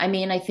 totally. I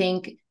mean, I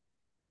think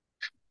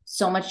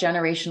so much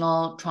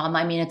generational trauma.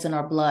 I mean, it's in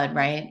our blood,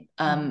 right?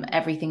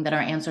 Everything that our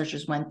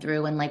ancestors went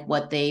through and like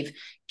what they've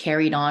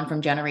carried on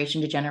from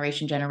generation to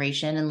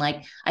generation. And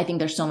like, I think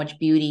there's so much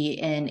beauty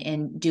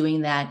in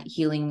doing that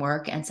healing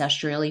work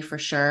ancestrally for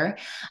sure.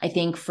 I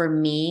think for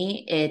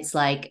me, it's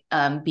like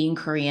being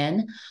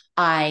Korean.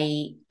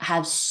 I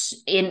have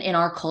in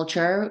our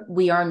culture,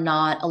 we are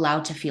not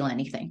allowed to feel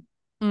anything.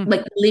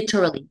 Like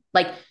literally,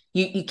 like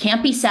you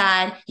can't be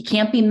sad, you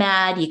can't be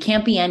mad, you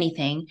can't be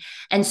anything.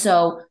 And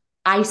so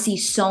I see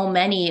so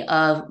many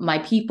of my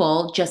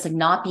people just like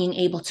not being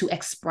able to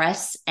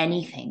express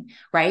anything,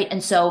 right?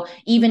 And so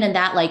even in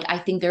that, like, I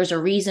think there's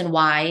a reason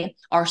why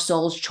our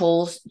souls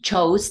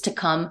chose to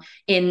come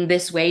in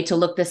this way, to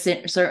look this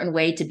certain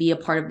way, to be a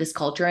part of this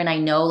culture. And I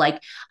know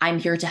like I'm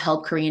here to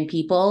help Korean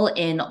people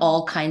in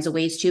all kinds of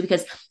ways too,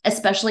 because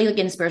especially like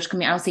in the spiritual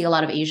community, I don't see a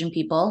lot of Asian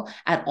people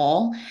at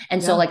all.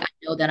 And so like, I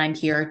know that I'm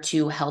here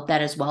to help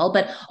that as well,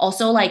 but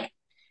also like,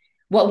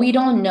 what we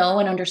don't know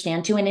and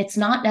understand too, and it's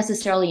not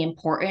necessarily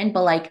important,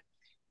 but like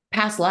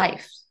past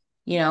life,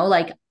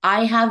 like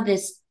I have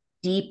this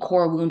deep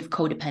core wound of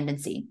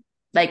codependency.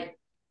 Like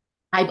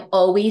I've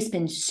always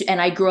been,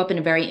 and I grew up in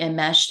a very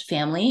enmeshed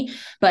family,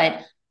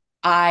 but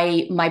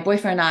my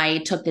boyfriend and I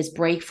took this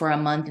break for a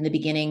month in the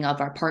beginning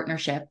of our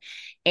partnership,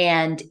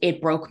 and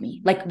it broke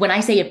me. Like when I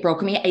say it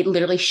broke me, it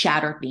literally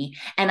shattered me.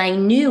 And I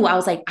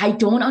was like, I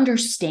don't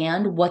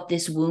understand what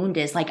this wound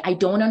is. Like, I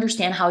don't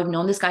understand how I've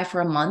known this guy for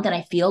a month. And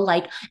I feel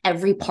like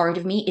every part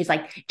of me is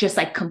like, just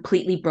like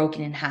completely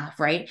broken in half.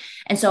 Right.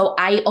 And so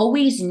I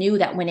always knew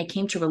that when it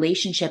came to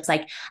relationships,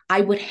 like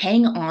I would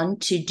hang on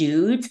to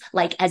dudes,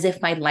 like as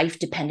if my life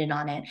depended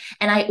on it.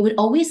 And I would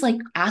always like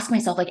ask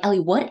myself, like, Ellie,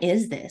 what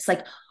is this?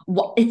 Like,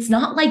 it's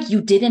not like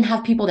you didn't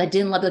have people that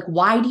didn't love you. Like,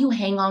 why do you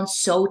hang on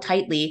so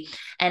tightly?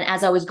 And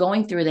as I was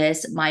going through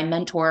this, my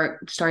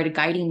mentor started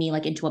guiding me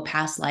like into a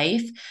past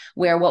life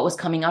where what was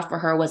coming up for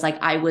her was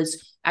like, I was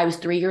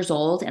 3 years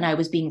old and I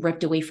was being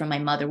ripped away from my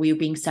mother. We were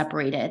being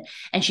separated.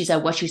 And she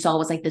said what she saw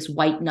was like this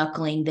white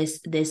knuckling, this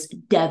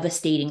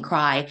devastating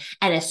cry.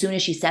 And as soon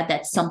as she said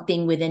that,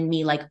 something within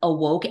me like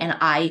awoke and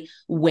I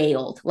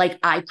wailed, like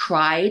I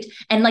cried.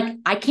 And like,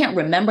 I can't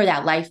remember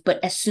that life,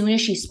 but as soon as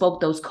she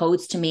spoke those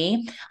codes to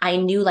me, I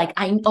knew, like,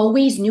 I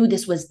always knew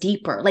this was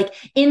deeper. Like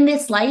in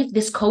this life,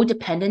 this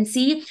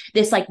codependency,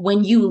 this like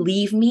when you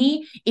leave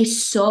me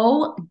is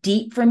so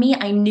deep for me.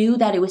 I knew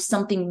that it was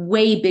something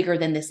way bigger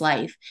than this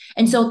life.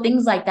 And so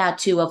things like that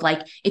too, of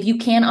like, if you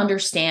can't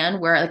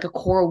understand where like a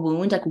core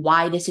wound, like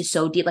why this is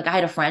so deep. Like I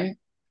had a friend,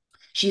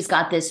 she's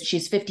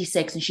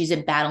 56 and she's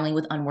battling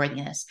with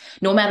unworthiness.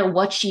 No matter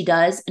what she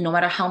does, no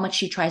matter how much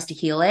she tries to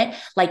heal it,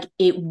 like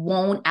it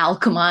won't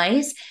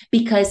alchemize,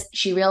 because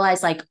she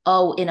realized like,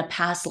 oh, in a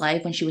past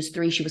life when she was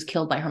 3, she was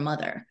killed by her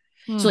mother.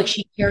 So like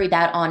she carried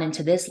that on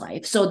into this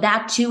life. So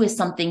that too is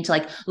something to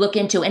like look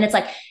into. And it's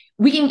like,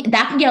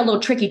 that can get a little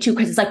tricky too,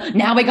 because it's like,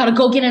 now I gotta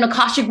go get an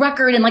Akashic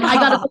record and like I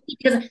gotta go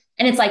because,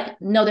 and it's like,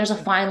 no, there's a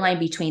fine line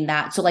between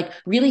that. So like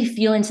really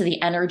feel into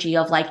the energy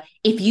of like,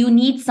 if you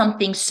need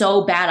something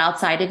so bad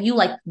outside of you,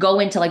 like go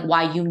into like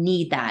why you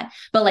need that.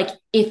 But like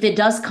if it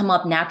does come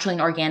up naturally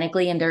and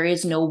organically and there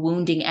is no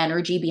wounding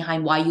energy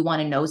behind why you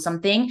want to know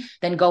something,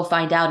 then go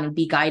find out and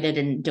be guided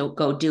and don't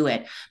go do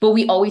it. But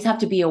we always have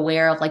to be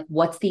aware of like,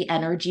 what's the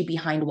energy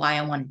behind why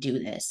I want to do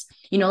this?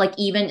 You know, like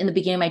even in the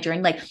beginning of my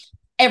journey, like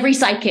every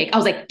sidekick, I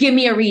was like, give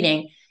me a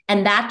reading.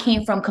 And that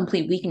came from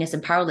complete weakness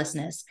and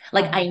powerlessness.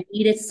 Like I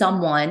needed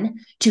someone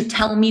to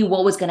tell me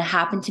what was going to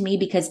happen to me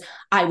because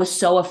I was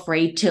so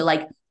afraid to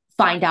like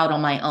find out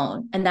on my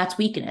own. And that's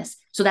weakness.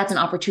 So that's an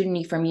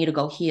opportunity for me to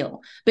go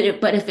heal. But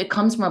if it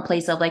comes from a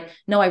place of like,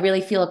 no, I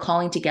really feel a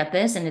calling to get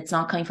this and it's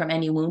not coming from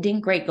any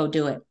wounding, great, go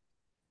do it.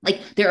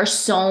 Like there are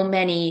so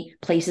many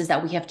places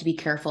that we have to be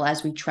careful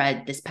as we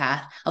tread this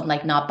path of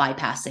like not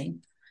bypassing.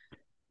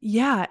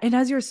 Yeah. And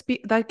as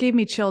that gave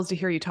me chills to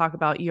hear you talk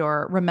about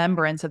your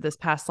remembrance of this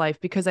past life,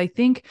 because I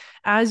think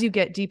as you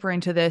get deeper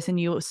into this and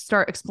you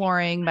start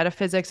exploring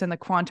metaphysics and the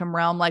quantum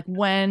realm, like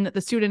when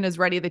the student is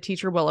ready, the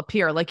teacher will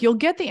appear. Like you'll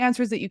get the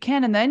answers that you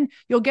can, and then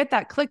you'll get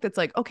that click that's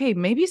like, okay,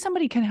 maybe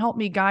somebody can help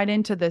me guide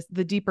into this,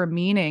 the deeper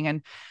meaning.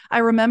 And I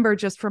remember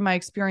just from my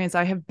experience,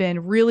 I have been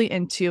really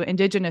into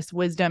indigenous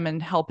wisdom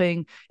and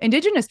helping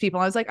indigenous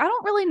people. I was like, I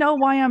don't really know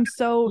why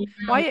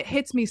it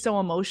hits me so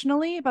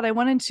emotionally, but I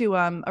went into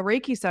a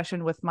Reiki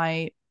session with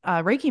my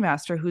Reiki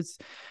master who's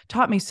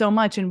taught me so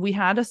much. And we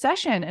had a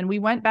session and we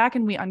went back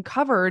and we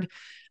uncovered,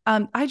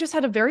 I just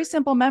had a very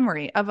simple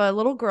memory of a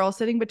little girl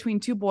sitting between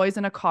two boys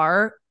in a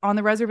car on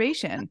the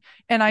reservation.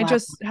 And I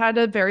just had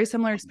a very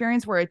similar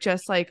experience where it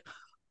just like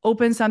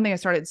opened something. I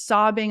started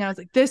sobbing. I was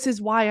like, this is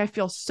why I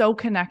feel so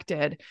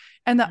connected.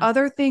 And the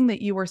other thing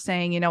that you were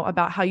saying, you know,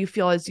 about how you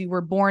feel as you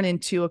were born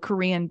into a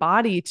Korean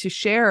body to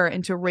share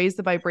and to raise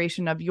the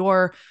vibration of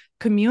your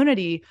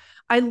community.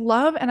 I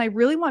love, and I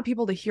really want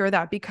people to hear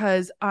that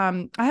because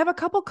I have a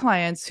couple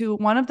clients who,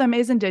 one of them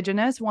is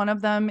indigenous, one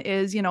of them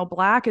is, you know,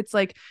 Black. It's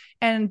like,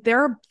 and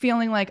they're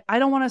feeling like, I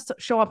don't want to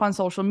show up on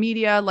social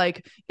media,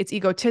 like it's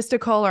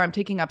egotistical or I'm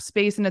taking up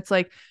space. And it's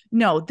like,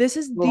 no, this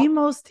is the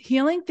most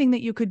healing thing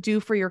that you could do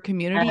for your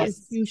community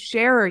is to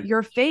share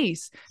your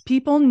face.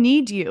 People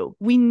need you.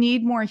 We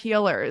need more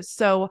healers.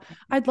 So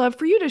I'd love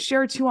for you to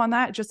share too on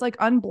that, just like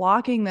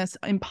unblocking this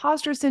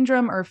imposter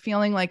syndrome or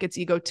feeling like it's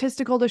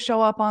egotistical to show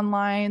up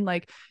online.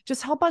 Like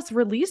just help us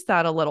release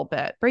that a little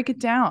bit, break it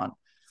down.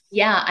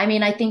 Yeah, I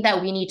mean, I think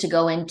that we need to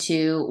go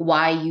into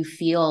why you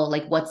feel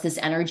like what's this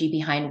energy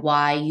behind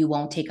why you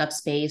won't take up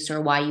space or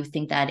why you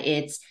think that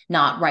it's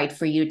not right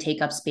for you to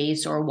take up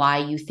space or why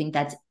you think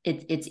that's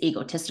it's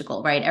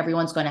egotistical, right?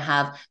 Everyone's going to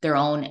have their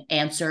own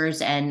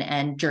answers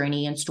and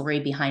journey and story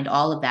behind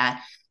all of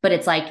that. But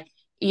it's like,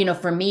 you know,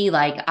 for me,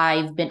 like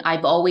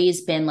I've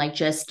always been like,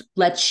 just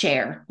let's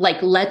share,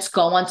 like, let's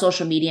go on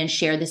social media and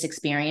share this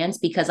experience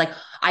because like,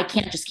 I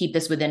can't just keep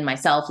this within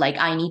myself. Like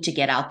I need to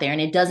get out there.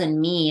 And it doesn't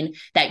mean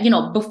that, you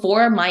know,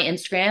 before my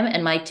Instagram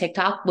and my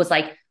TikTok was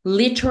like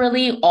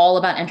literally all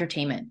about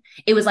entertainment.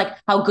 It was like,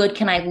 how good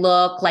can I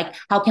look? Like,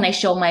 how can I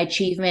show my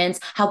achievements?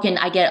 How can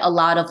I get a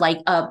lot of like,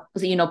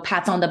 you know,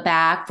 pats on the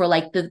back for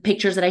like the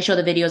pictures that I show,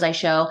 the videos I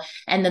show.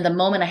 And then the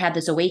moment I had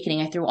this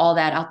awakening, I threw all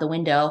that out the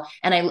window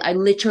and I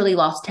literally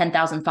lost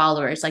 10,000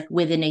 followers like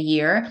within a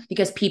year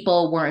because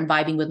people weren't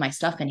vibing with my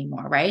stuff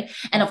anymore. Right.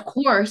 And of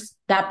course,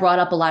 that brought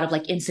up a lot of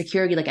like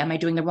insecurity. Like, am I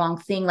doing the wrong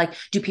thing? Like,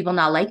 do people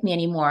not like me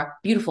anymore?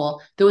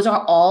 Beautiful. Those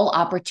are all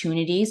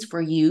opportunities for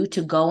you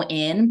to go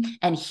in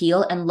and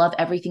heal and love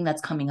everything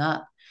that's coming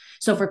up.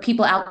 So for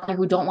people out there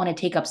who don't want to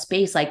take up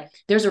space, like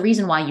there's a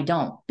reason why you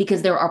don't,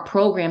 because there are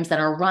programs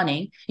that are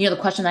running. You know,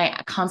 the question I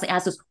constantly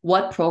ask is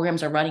what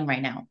programs are running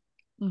right now?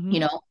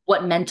 You know,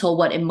 what mental,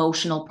 what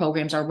emotional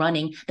programs are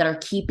running that are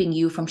keeping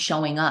you from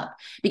showing up?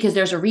 Because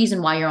there's a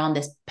reason why you're on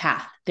this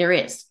path. There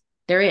is.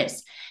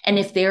 And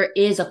if there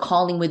is a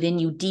calling within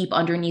you deep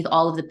underneath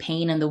all of the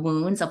pain and the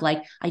wounds of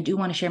like, I do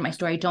want to share my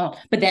story, I don't.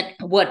 But then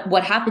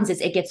what happens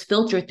is it gets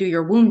filtered through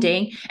your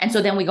wounding. And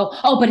so then we go,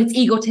 oh, but it's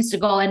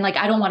egotistical. And like,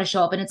 I don't want to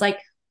show up. And it's like,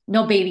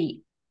 no,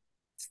 baby,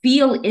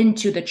 feel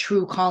into the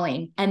true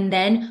calling and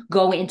then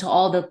go into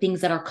all the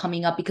things that are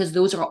coming up because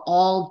those are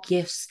all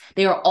gifts.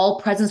 They are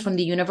all presents from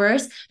the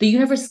universe. The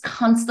universe is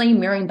constantly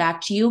mirroring back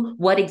to you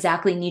what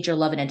exactly needs your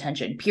love and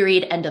attention,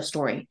 period, end of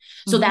story.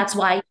 So that's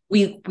why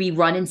we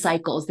run in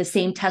cycles. The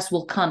same test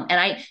will come.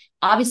 And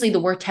obviously the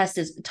word test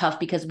is tough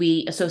because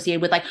we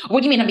associate with like,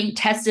 what do you mean I'm being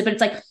tested? But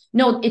it's like,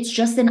 no, it's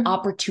just an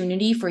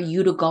opportunity for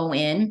you to go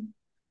in.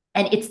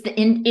 And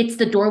it's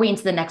the doorway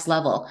into the next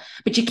level,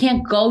 but you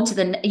can't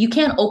you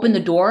can't open the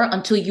door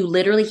until you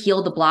literally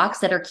heal the blocks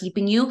that are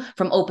keeping you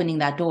from opening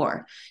that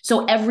door.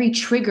 So every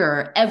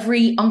trigger,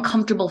 every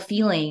uncomfortable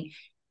feeling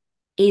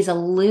is a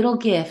little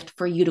gift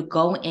for you to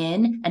go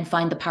in and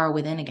find the power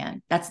within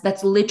again.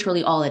 That's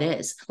literally all it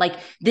is. Like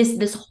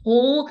this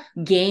whole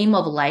game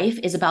of life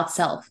is about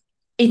self.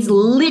 It's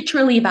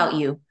literally about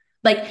you.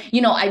 Like,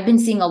 you know, I've been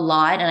seeing a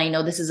lot, and I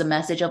know this is a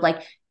message of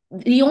like,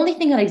 the only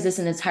thing that exists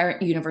in the entire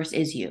universe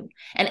is you.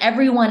 And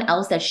everyone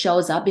else that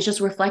shows up is just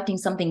reflecting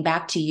something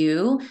back to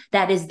you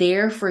that is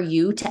there for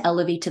you to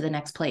elevate to the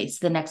next place,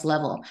 the next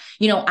level.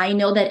 I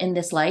know that in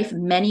this life,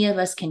 many of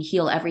us can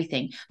heal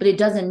everything, but it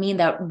doesn't mean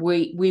that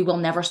we will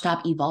never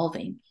stop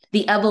evolving.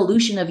 The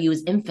evolution of you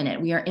is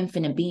infinite. We are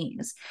infinite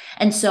beings.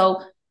 And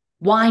so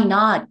why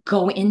not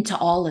go into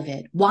all of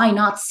it? Why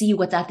not see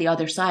what's at the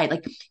other side?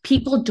 Like,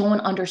 people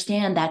don't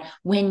understand that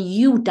when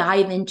you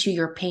dive into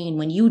your pain,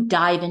 when you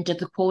dive into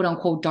the quote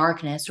unquote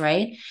darkness,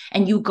 right?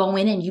 And you go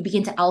in and you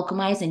begin to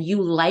alchemize and you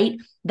light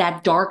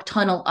that dark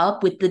tunnel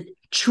up with the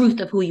truth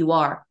of who you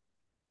are.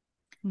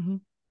 Mm-hmm.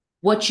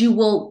 What you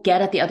will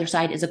get at the other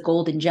side is a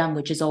golden gem,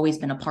 which has always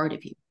been a part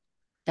of you.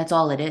 That's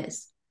all it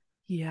is.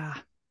 Yeah.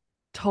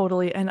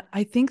 Totally. And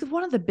I think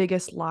one of the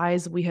biggest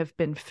lies we have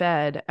been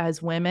fed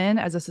as women,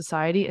 as a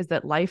society, is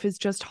that life is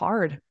just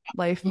hard.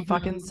 Life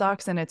fucking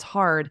sucks and it's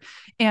hard.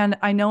 And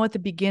I know at the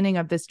beginning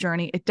of this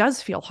journey, it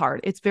does feel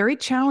hard. It's very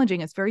challenging.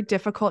 It's very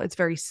difficult. It's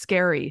very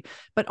scary.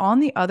 But on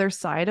the other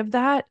side of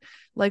that,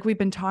 like we've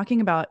been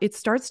talking about, it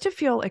starts to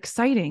feel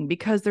exciting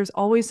because there's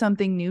always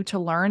something new to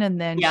learn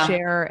and then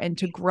share and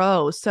to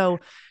grow. So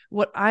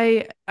what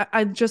I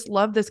just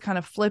love this kind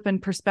of flip in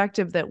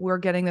perspective that we're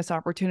getting this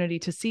opportunity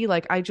to see.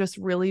 Like, I just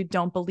really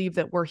don't believe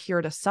that we're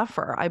here to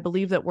suffer. I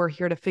believe that we're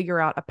here to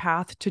figure out a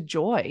path to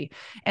joy.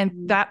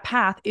 And that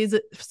path is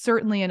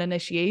certainly an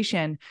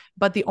initiation,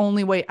 but the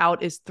only way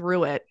out is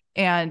through it.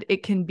 And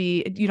it can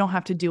be, you don't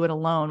have to do it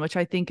alone, which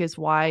I think is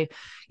why,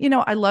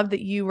 I love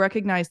that you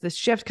recognize this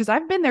shift, because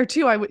I've been there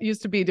too. I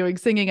used to be doing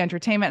singing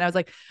entertainment and I was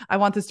like, I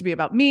want this to be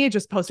about me,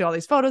 just posting all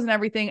these photos and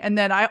everything. And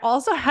then I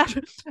also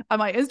had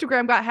my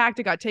Instagram got hacked,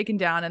 it got taken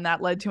down. And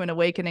that led to an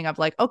awakening of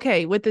like,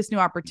 okay, with this new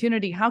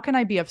opportunity, how can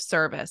I be of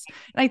service?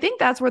 And I think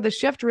that's where the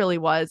shift really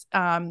was,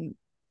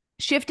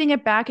 shifting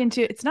it back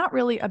into, it's not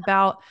really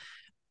about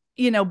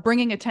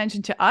bringing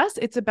attention to us.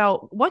 It's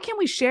about what can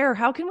we share?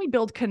 How can we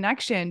build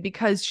connection?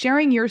 Because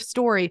sharing your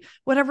story,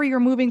 whatever you're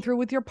moving through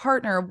with your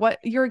partner, what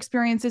your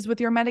experience is with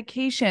your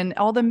medication,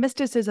 all the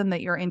mysticism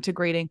that you're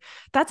integrating,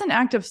 that's an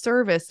act of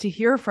service to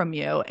hear from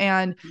you.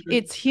 And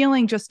it's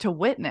healing just to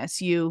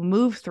witness you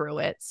move through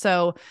it.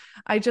 So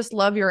I just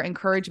love your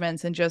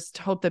encouragements and just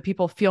hope that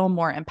people feel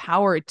more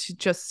empowered to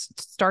just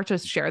start to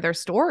share their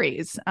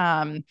stories.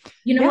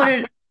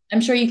 What I'm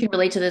sure you can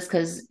relate to this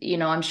because,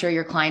 I'm sure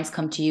your clients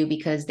come to you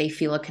because they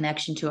feel a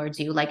connection towards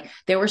you. Like,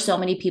 there were so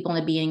many people in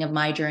the beginning of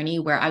my journey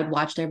where I would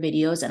watch their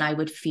videos and I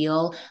would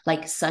feel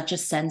like such a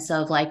sense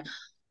of like,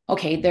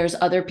 okay, there's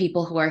other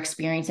people who are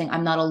experiencing,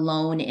 I'm not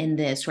alone in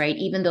this, right?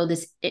 Even though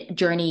this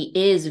journey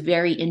is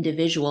very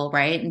individual,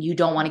 right? And you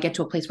don't want to get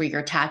to a place where you're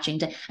attaching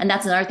to, and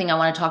that's another thing I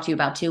want to talk to you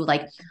about too.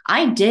 Like,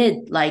 I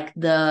did like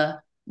the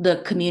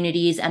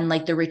communities and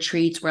like the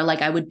retreats where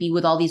like I would be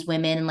with all these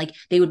women and like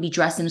they would be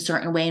dressed in a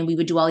certain way and we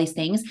would do all these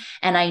things.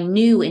 And I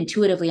knew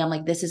intuitively, I'm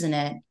like, this isn't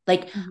it.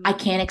 Like, I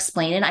can't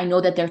explain it. I know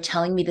that they're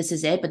telling me this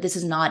is it, but this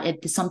is not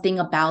it. Something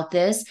about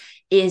this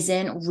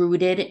isn't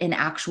rooted in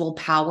actual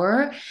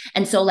power.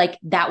 And so like,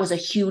 that was a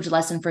huge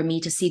lesson for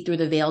me to see through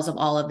the veils of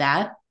all of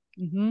that.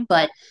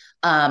 But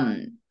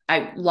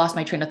I lost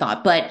my train of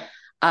thought, but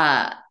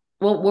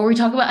what were we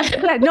talking about?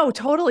 Yeah, no,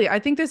 totally. I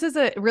think this is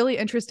a really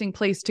interesting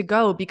place to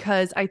go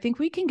because I think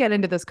we can get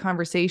into this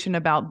conversation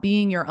about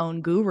being your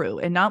own guru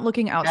and not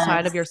looking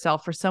outside of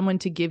yourself for someone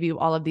to give you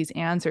all of these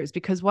answers.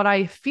 Because what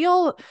I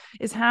feel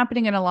is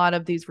happening in a lot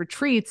of these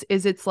retreats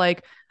is it's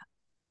like,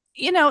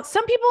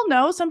 some people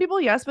know, some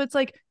people, yes, but it's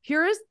like,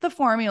 here is the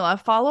formula,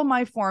 follow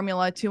my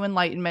formula to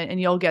enlightenment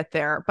and you'll get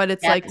there. But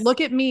it's like,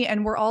 look at me.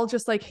 And we're all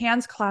just like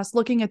hands clasped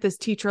looking at this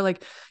teacher,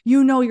 like,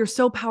 you're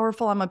so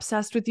powerful. I'm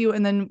obsessed with you.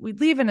 And then we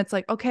leave and it's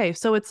like, okay,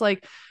 so it's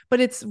like,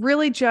 but it's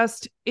really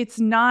just, it's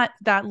not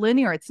that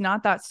linear. It's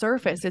not that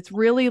surface. It's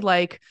really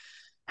like,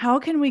 how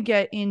can we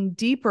get in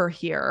deeper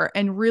here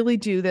and really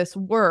do this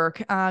work?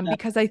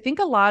 Because I think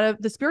a lot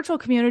of the spiritual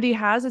community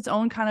has its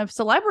own kind of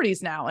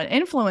celebrities now and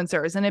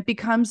influencers, and it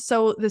becomes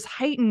so this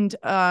heightened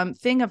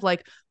thing of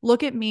like,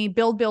 look at me,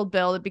 build, build,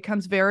 build. It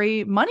becomes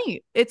very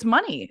money. It's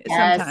money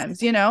sometimes,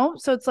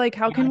 So it's like,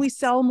 how can we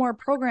sell more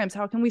programs?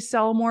 How can we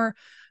sell more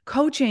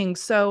coaching?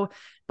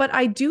 But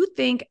I do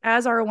think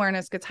as our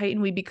awareness gets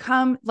heightened, we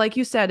become, like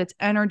you said, it's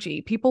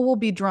energy. People will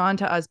be drawn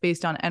to us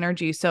based on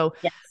energy. So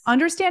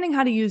understanding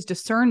how to use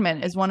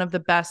discernment is one of the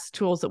best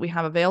tools that we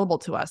have available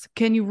to us.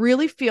 Can you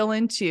really feel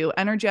into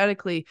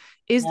energetically,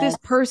 is this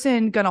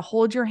person going to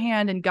hold your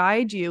hand and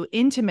guide you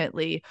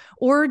intimately?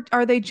 Or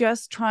are they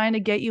just trying to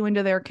get you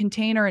into their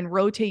container and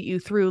rotate you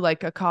through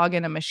like a cog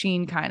in a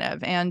machine kind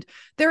of? And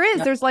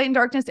there's light and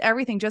darkness to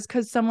everything. Just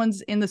because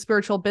someone's in the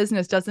spiritual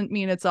business doesn't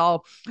mean it's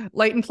all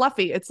light and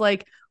fluffy. It's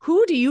like,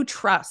 who do you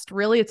trust?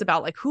 Really, it's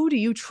about like, who do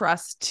you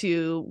trust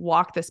to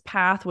walk this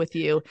path with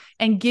you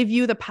and give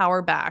you the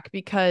power back?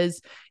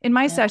 Because in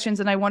my sessions,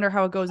 and I wonder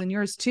how it goes in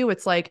yours too,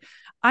 it's like,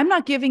 I'm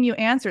not giving you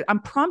answers. I'm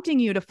prompting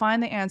you to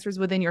find the answers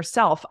within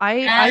yourself. I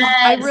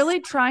Yes. really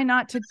try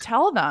not to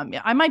tell them.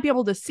 I might be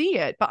able to see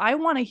it, but I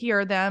want to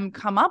hear them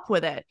come up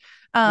with it.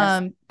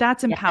 Yes.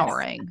 That's Yes.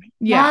 empowering.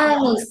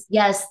 Yeah. Yes,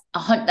 yes,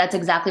 that's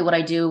exactly what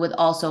I do with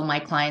also my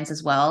clients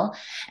as well.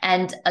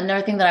 And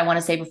another thing that I want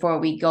to say before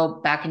we go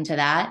back into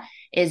that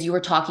is you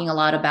were talking a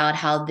lot about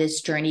how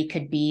this journey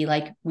could be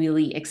like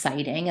really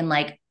exciting and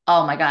like,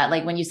 oh my God,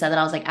 like when you said that,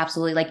 I was like,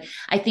 absolutely. Like,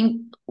 I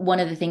think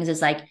one of the things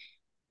is like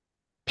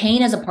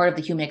pain is a part of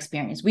the human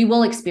experience. We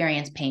will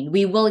experience pain,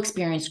 we will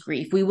experience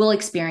grief, we will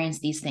experience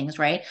these things,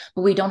 right?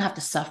 But we don't have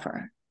to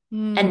suffer.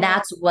 And Mm.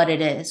 that's what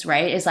it is,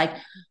 right? It's like,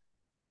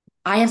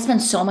 I have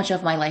spent so much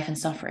of my life in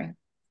suffering.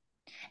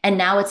 And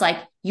now it's like,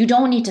 you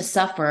don't need to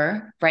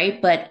suffer,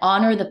 right? But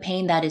honor the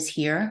pain that is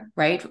here,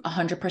 right?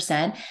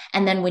 100%.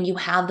 And then when you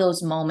have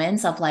those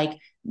moments of like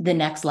the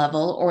next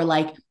level or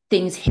like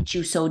things hit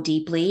you so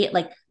deeply,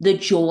 like the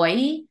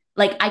joy,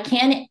 like I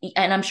can't,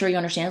 and I'm sure you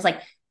understand, it's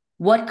like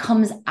what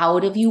comes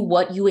out of you,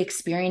 what you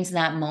experience in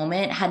that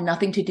moment had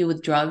nothing to do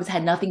with drugs,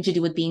 had nothing to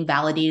do with being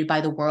validated by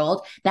the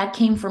world. That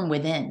came from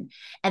within.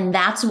 And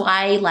that's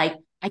why, like,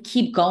 I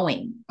keep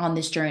going on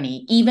this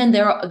journey. Even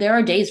there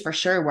are days for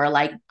sure where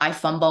like I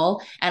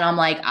fumble and I'm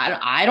like,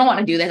 I don't want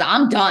to do this.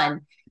 I'm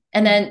done.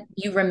 And then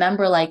you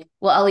remember like,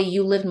 well, Ellie,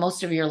 you lived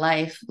most of your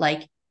life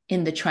like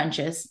in the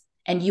trenches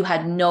and you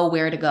had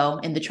nowhere to go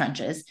in the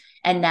trenches.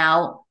 And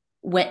now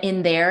when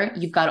in there,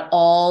 you've got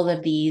all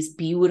of these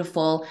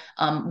beautiful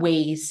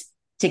ways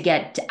to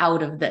get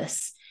out of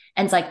this.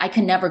 And it's like, I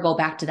can never go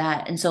back to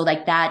that. And so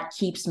like that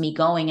keeps me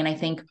going. And I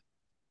think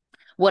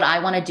what I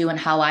want to do and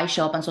how I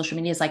show up on social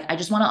media is like, I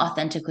just want to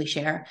authentically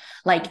share.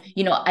 Like,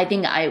 you know, I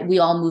think we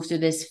all move through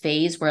this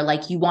phase where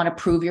like you want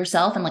to prove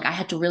yourself. And like, I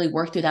had to really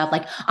work through that.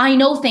 Like, I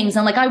know things.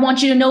 And like, I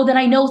want you to know that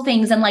I know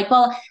things. And like,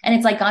 well, and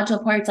it's like got to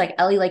a point, it's like,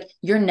 Ellie, like,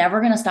 you're never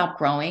going to stop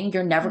growing.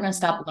 You're never going to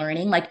stop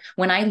learning. Like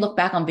when I look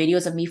back on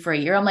videos of me for a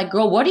year, I'm like,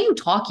 girl, what are you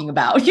talking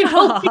about? You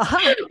know,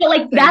 but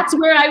like, that's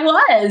where I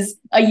was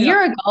a Yeah.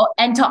 year ago.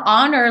 And to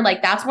honor,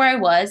 like, that's where I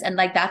was. And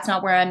like, that's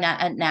not where I'm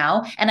at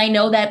now. And I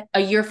know that a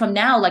year from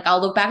now, like,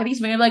 I'll look back at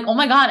these videos like, oh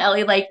my God,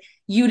 Ellie, like,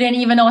 you didn't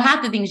even know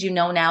half the things you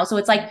know now. So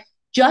it's like,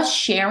 just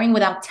sharing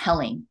without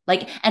telling.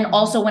 Like, and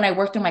also when I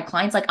work through my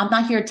clients, like, I'm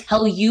not here to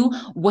tell you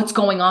what's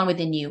going on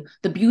within you.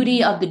 The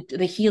beauty of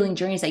the healing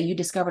journeys that you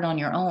discovered on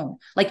your own.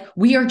 Like,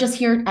 we are just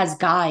here as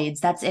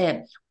guides. That's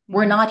it.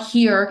 We're not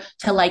here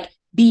to like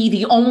be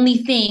the only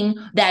thing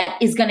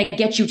that is going to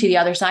get you to the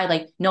other side.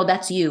 Like, no,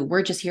 that's you.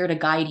 We're just here to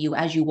guide you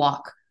as you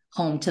walk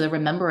home to the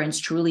remembrance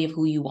truly of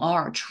who you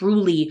are,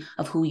 truly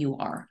of who you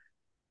are.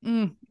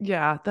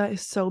 Yeah, that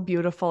is so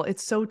beautiful.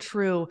 It's so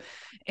true.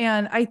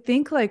 And I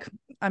think like,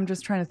 I'm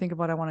just trying to think of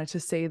what I wanted to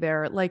say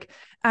there. Like,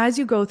 as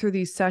you go through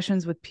these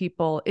sessions with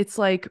people, it's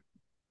like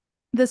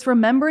this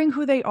remembering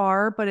who they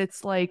are, but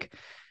it's like,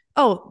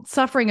 oh,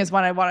 suffering is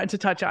what I wanted to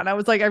touch on. I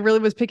was like, I really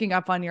was picking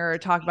up on your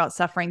talk about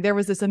suffering. There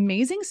was this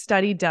amazing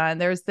study done.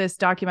 There's this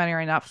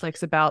documentary on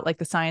Netflix about like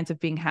the science of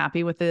being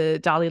happy with the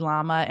Dalai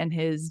Lama and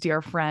his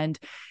dear friend.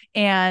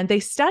 And they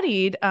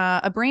studied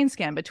a brain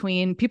scan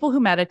between people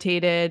who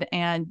meditated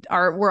and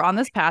were on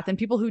this path and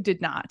people who did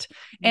not.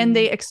 And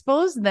they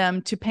exposed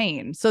them to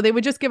pain. So they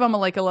would just give them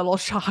like a little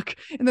shock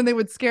and then they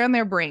would scan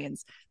their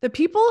brains. The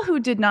people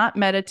who did not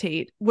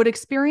meditate would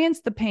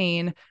experience the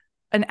pain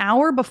an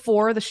hour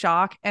before the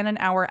shock and an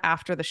hour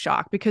after the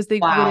shock because they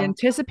would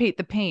anticipate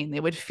the pain.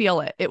 They would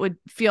feel it. It would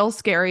feel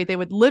scary. They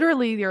would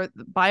literally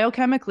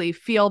biochemically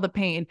feel the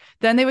pain.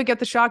 Then they would get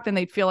the shock. Then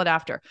they'd feel it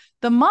after.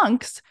 The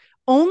monks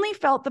only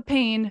felt the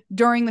pain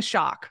during the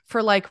shock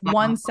for like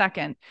 1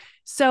 second.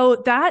 So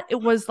that it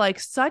was like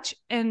such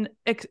an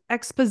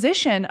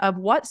exposition of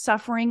what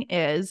suffering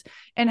is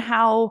and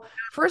how,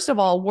 first of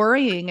all,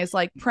 worrying is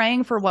like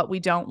praying for what we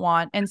don't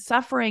want. And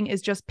suffering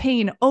is just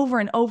pain over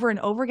and over and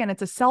over again.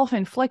 It's a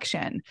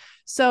self-infliction.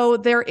 So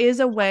there is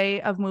a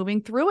way of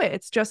moving through it.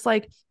 It's just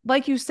like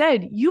you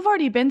said, you've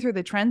already been through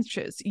the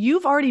trenches.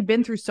 You've already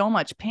been through so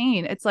much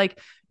pain. It's like,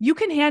 you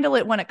can handle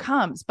it when it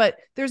comes, but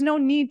there's no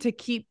need to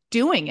keep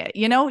doing it.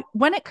 You know,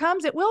 when it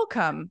comes, it will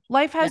come.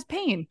 Life has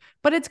pain,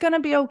 but it's going to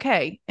be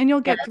okay. And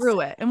you'll get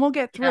through it and we'll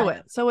get through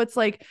it. So it's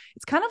like,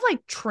 it's kind of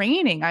like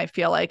training. I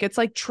feel like it's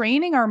like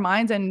training our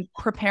minds and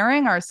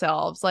preparing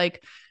ourselves,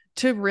 like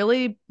to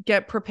really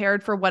get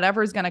prepared for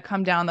whatever's going to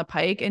come down the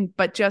pike. And,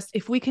 but just,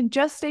 if we can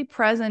just stay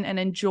present and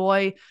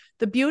enjoy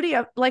the beauty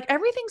of like,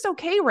 everything's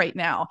okay right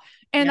now.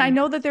 And I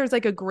know that there's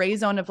like a gray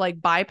zone of like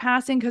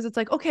bypassing because it's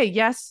like, okay,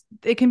 yes,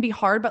 it can be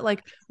hard, but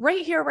like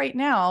right here, right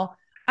now,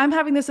 I'm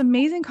having this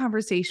amazing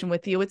conversation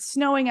with you. It's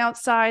snowing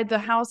outside. The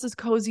house is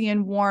cozy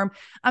and warm.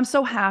 I'm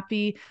so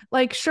happy.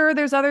 Like, sure,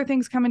 there's other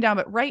things coming down,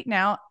 but right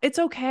now it's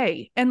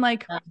okay. And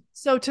like,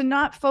 so to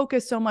not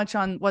focus so much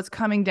on what's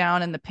coming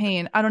down and the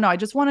pain, I don't know. I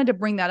just wanted to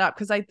bring that up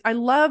because I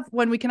love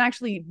when we can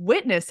actually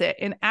witness it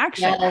in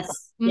action.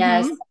 Yes.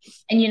 Yes.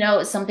 And you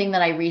know, something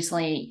that I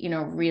recently, you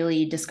know,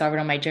 really discovered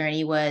on my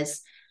journey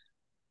was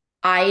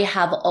I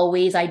have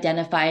always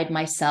identified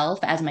myself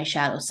as my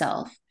shadow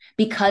self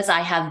because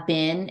I have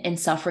been in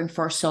suffering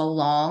for so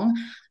long.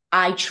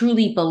 I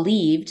truly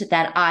believed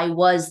that I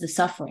was the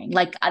suffering.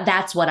 Like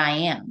that's what I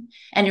am.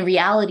 And in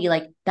reality,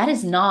 like that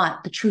is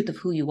not the truth of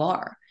who you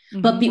are.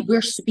 But Hmm.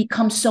 we're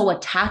become so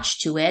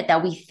attached to it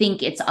that we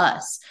think it's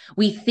us.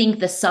 We think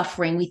the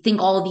suffering, we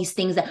think all of these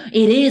things that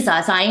it is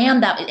us. I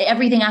am that,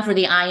 everything after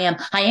the I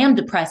am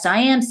depressed. I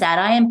am sad.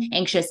 I am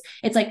anxious.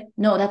 It's like,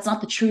 no, that's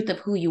not the truth of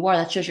who you are.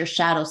 That's just your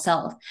shadow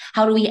self.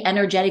 How do we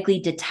energetically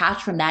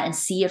detach from that and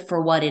see it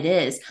for what it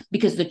is?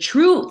 Because the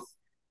truth,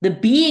 the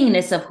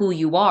beingness of who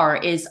you are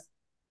is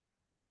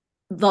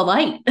the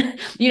light.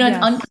 It's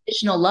Yes.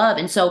 unconditional love.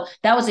 And so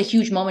that was a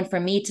huge moment for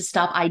me to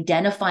stop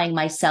identifying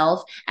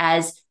myself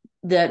as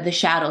the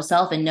shadow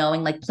self, and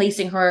knowing, like,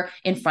 placing her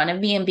in front of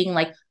me and being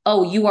like,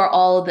 oh, you are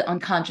all of the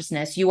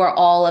unconsciousness, you are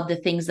all of the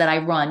things that I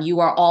run,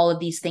 you are all of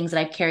these things that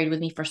I've carried with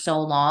me for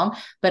so long,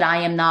 but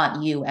I am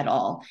not you at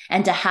all.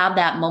 And to have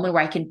that moment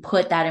where I can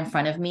put that in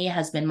front of me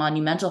has been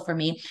monumental for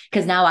me,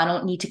 because now I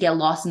don't need to get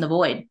lost in the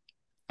void.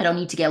 I don't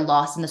need to get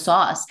lost in the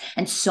sauce.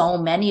 And so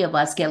many of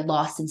us get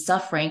lost in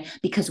suffering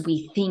because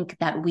we think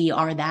that we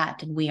are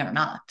that, and we are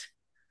not.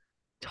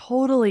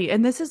 Totally.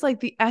 And this is like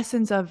the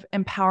essence of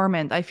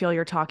empowerment, I feel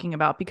you're talking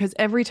about, because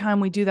every time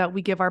we do that,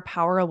 we give our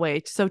power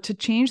away. So to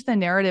change the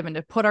narrative and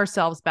to put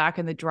ourselves back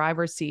in the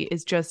driver's seat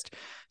is just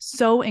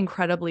so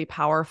incredibly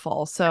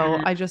powerful.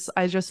 So I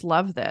just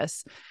love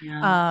this.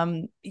 Yeah.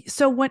 Um,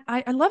 so when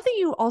I love that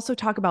you also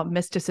talk about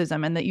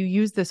mysticism and that you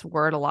use this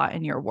word a lot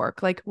in your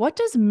work. Like, what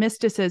does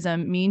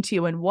mysticism mean to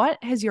you, and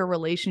what has your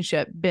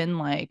relationship been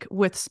like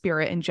with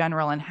spirit in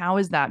general, and how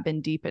has that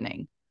been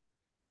deepening?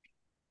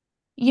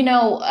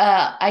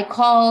 I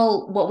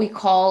call what we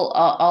call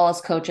all us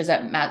coaches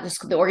at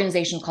the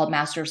organization called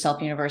Master of Self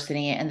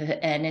University,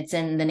 and it's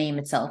in the name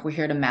itself. We're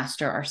here to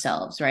master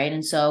ourselves, right?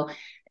 And so,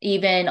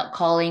 even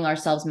calling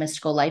ourselves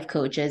mystical life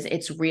coaches,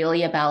 it's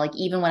really about, like,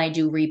 even when I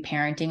do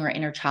reparenting or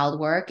inner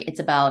child work, it's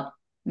about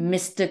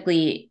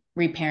mystically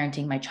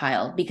reparenting my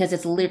child, because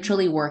it's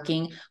literally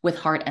working with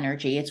heart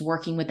energy. It's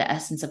working with the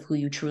essence of who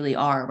you truly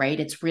are, right?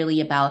 It's really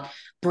about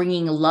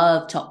bringing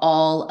love to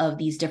all of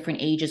these different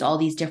ages, all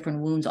these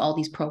different wounds, all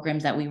these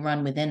programs that we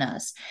run within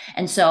us.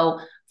 And so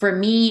for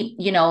me,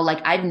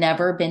 like, I've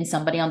never been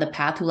somebody on the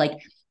path who, like,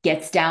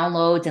 gets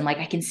downloads and, like,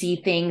 I can see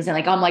things and,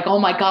 like, I'm like, oh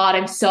my God,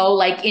 I'm so,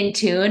 like, in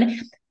tune.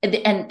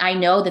 And I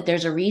know that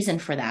there's a reason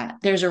for that.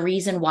 There's a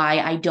reason why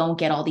I don't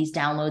get all these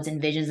downloads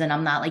and visions, and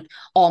I'm not, like,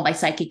 all my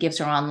psychic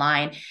gifts are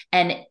online.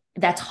 And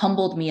that's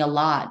humbled me a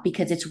lot,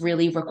 because it's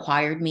really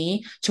required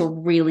me to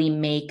really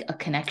make a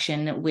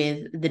connection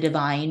with the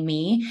divine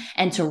me,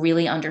 and to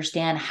really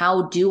understand,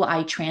 how do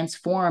I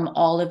transform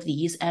all of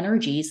these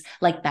energies,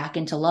 like, back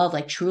into love,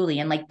 like, truly.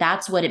 And, like,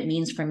 that's what it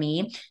means for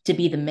me to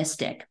be the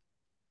mystic,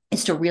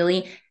 is to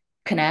really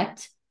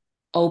connect,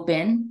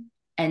 open,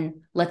 and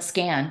let's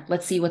scan,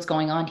 let's see what's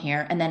going on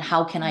here. And then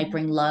how can I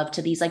bring love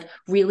to these, like,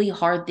 really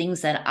hard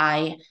things that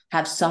I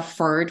have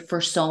suffered for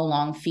so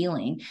long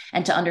feeling,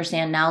 and to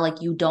understand now, like,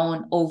 you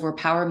don't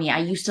overpower me. I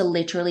used to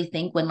literally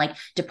think, when, like,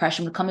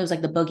 depression would come, it was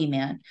like the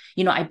boogeyman.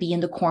 I'd be in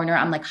the corner,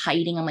 I'm, like,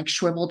 hiding, I'm, like,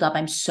 shriveled up,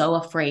 I'm so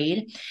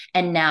afraid.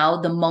 And now,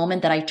 the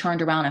moment that I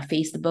turned around and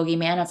faced the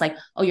boogeyman, I was like,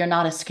 oh, you're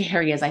not as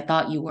scary as I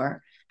thought you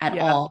were at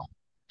Yeah. all.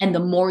 And the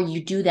more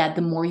you do that,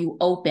 the more you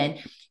open.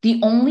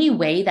 The only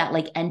way that,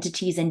 like,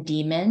 entities and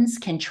demons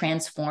can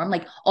transform,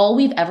 like, all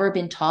we've ever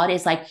been taught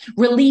is, like,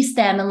 release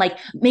them and, like,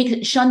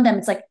 shun them.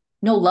 It's like,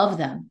 no, love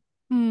them.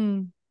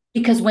 Hmm.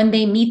 Because when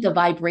they meet the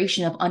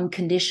vibration of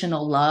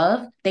unconditional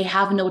love, they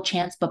have no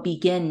chance but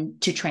begin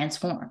to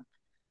transform.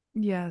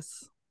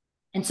 Yes.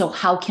 And so,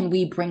 how can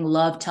we bring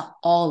love to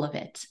all of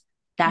it?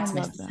 I That's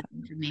love that.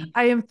 mysticism for me.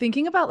 I am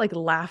thinking about, like,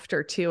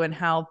 laughter too, and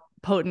how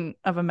potent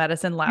of a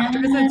medicine laughter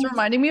is. And it's Yes.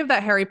 reminding me of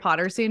that Harry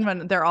Potter scene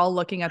when they're all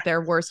looking at their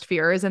worst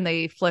fears and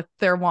they flip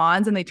their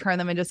wands and they turn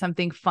them into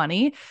something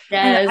funny.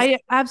 And Yes. I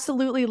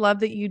absolutely love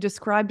that you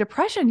describe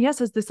depression,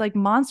 yes, as this, like,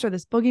 monster,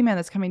 this boogeyman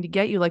that's coming to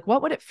get you. Like,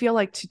 what would it feel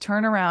like to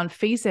turn around,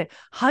 face it,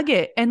 hug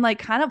it, and, like,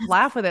 kind of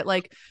laugh with it?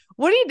 Like,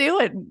 what are you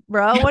doing,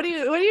 bro? What are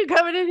you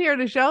coming in here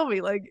to show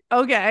me? Like,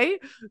 okay,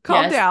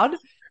 calm Yes. down.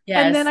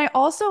 And then Yes. I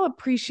also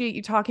appreciate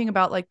you talking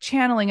about, like,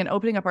 channeling and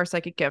opening up our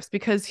psychic gifts,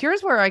 because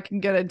here's where I can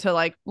get into,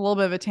 like, a little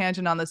bit of a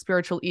tangent on the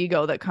spiritual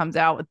ego that comes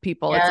out with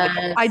people. It's like,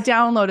 I Yes.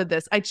 downloaded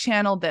this, I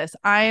channeled this,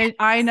 I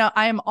know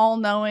I am all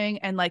knowing,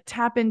 and, like,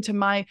 tap into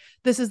my,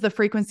 this is the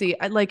frequency.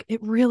 I, like, it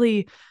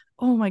really,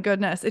 oh my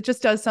goodness, it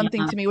just does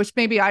something Yeah. to me, which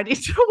maybe I need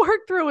to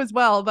work through as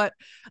well. But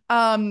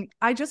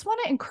I just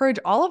want to encourage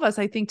all of us,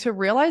 I think, to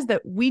realize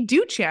that we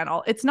do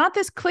channel. It's not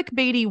this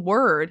clickbaity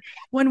word.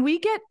 When we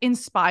get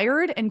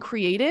inspired and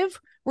creative,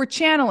 we're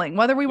channeling,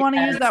 whether we want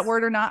to use that Yes.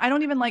 word or not. I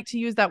don't even like to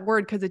use that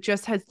word because it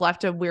just has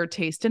left a weird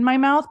taste in my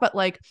mouth. But,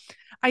 like,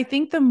 I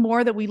think the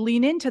more that we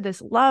lean into this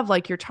love,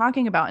 like you're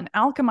talking about, and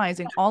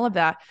alchemizing all of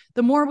that,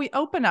 the more we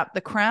open up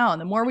the crown,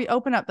 the more we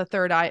open up the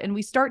third eye, and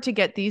we start to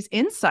get these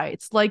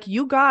insights like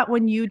you got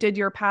when you did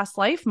your past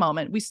life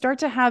moment. We start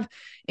to have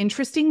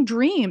interesting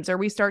dreams, or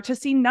we start to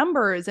see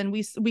numbers, and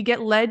we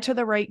get led to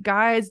the right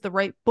guides, the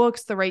right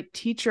books, the right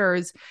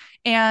teachers.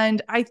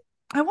 And I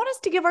I want us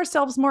to give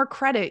ourselves more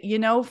credit,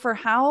 for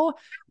how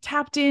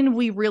tapped in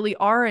we really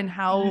are and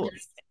how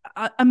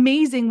Yes.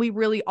 amazing we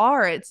really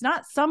are. It's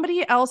not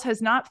somebody else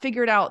has not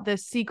figured out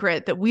this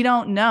secret that we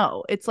don't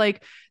know. It's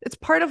like, it's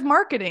part of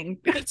marketing.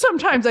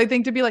 Sometimes I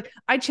think to be like,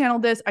 I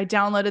channeled this, I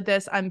downloaded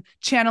this, I'm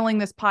channeling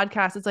this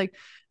podcast. It's like,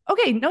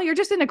 okay, no, you're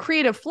just in a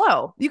creative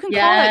flow. You can call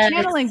that Yes.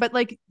 channeling, but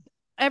like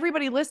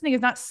everybody listening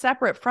is not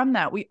separate from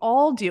that. We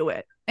all do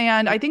it.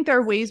 And I think there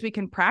are ways we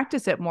can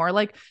practice it more,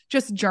 like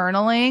just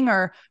journaling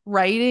or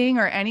writing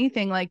or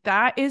anything like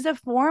that is a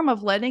form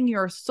of letting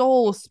your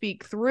soul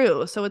speak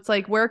through. So it's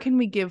like, where can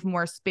we give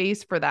more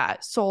space for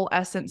that soul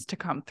essence to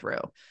come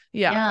through?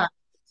 Yeah. Yeah.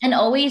 And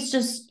always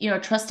just,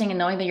 trusting and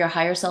knowing that your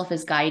higher self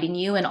is guiding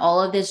you, and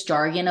all of this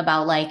jargon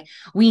about like,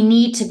 we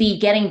need to be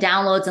getting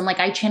downloads, and like,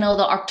 I channel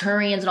the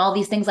Arcturians and all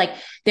these things. Like,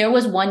 there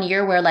was one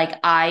year where like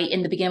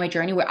in the beginning of my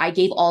journey, where I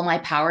gave all my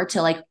power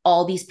to like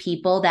all these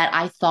people that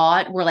I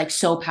thought were like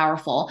so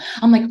powerful.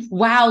 I'm like,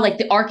 wow, like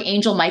the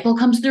Archangel Michael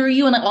comes through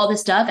you and like all this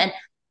stuff. And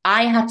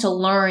I had to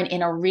learn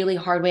in a really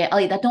hard way.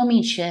 Ellie, that don't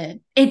mean shit.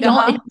 It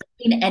Uh-huh. doesn't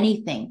mean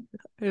anything,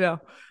 You know,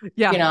 you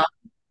yeah, know?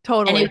 And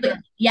totally.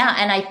 yeah.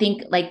 And I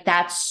think like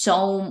that's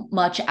so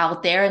much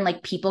out there, and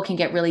like people can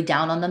get really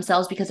down on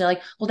themselves because they're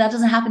like, well, that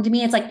doesn't happen to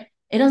me. It's like,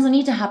 it doesn't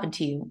need to happen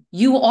to you.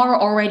 You are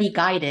already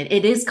guided.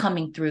 It is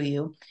coming through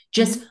you.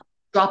 Just Mhm.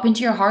 drop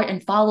into your heart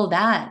and follow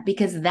that,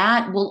 because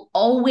that will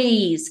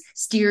always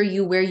steer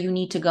you where you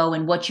need to go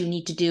and what you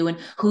need to do and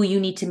who you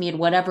need to meet,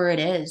 whatever it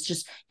is,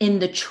 just in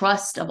the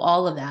trust of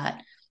all of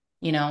that,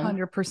 you know?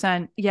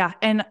 100%. Yeah.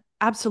 And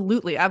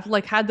absolutely. I've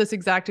like had this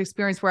exact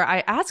experience where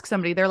I ask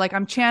somebody, they're like,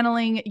 I'm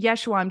channeling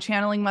Yeshua, I'm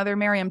channeling Mother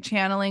Mary, I'm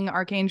channeling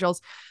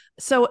archangels.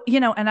 So,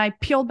 and I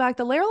peeled back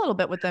the layer a little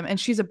bit with them, and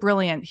she's a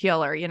brilliant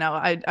healer.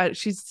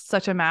 She's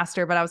such a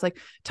master, but I was like,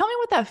 tell me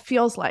what that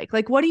feels like.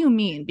 Like, what do you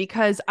mean?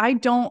 Because I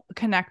don't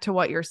connect to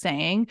what you're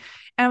saying.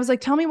 And I was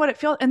like, tell me what it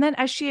feels. And then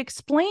as she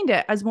explained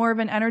it as more of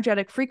an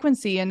energetic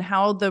frequency and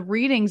how the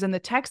readings and the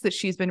text that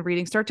she's been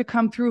reading start to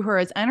come through her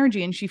as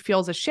energy and she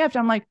feels a shift,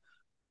 I'm like,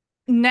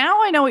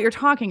 now I know what you're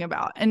talking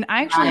about. And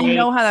I actually Right.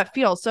 know how that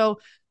feels. So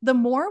the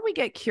more we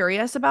get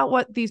curious about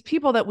what these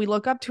people that we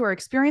look up to are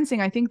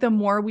experiencing, I think the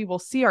more we will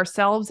see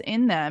ourselves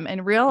in them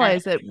and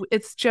realize that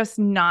it's just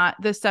not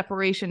the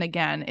separation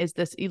again, is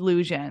this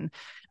illusion.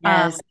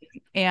 Um,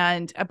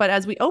 Yes. but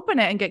as we open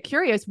it and get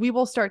curious, we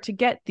will start to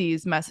get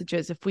these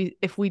messages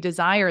if we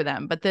desire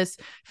them. But this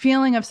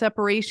feeling of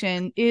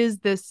separation is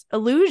this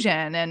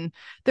illusion. And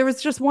there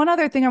was just one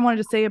other thing I wanted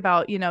to say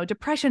about,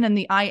 depression and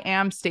the I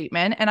am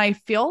statement. And I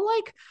feel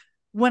like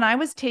when I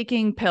was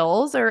taking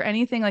pills or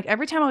anything, like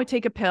every time I would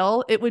take a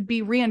pill, it would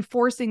be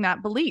reinforcing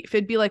that belief.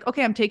 It'd be like,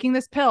 okay, I'm taking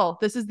this pill.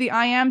 This is the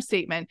I am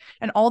statement.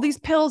 And all these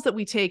pills that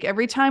we take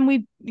every time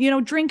we,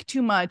 drink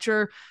too much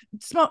or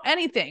smoke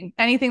anything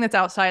that's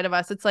outside of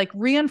us, it's like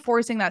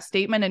reinforcing that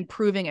statement and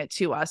proving it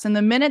to us. And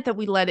the minute that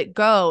we let it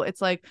go,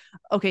 it's like,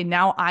 okay,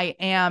 now I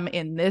am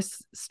in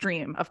this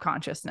stream of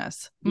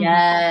consciousness. Mm-hmm.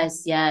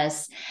 Yes,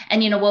 yes.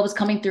 And what was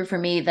coming through for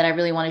me that I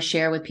really want to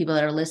share with people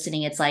that are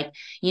listening, it's like,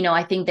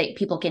 I think that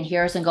people can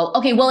hear us and go,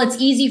 okay, well, it's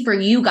easy for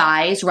you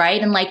guys, right?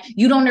 And like,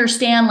 you don't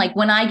understand, like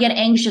when I get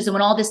anxious and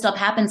when all this stuff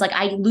happens, like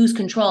I lose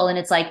control. And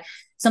it's like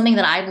something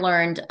that I've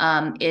learned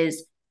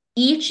is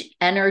each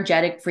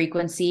energetic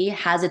frequency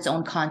has its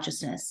own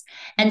consciousness.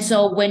 And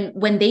so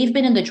when they've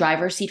been in the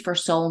driver's seat for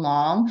so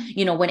long,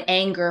 when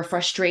anger,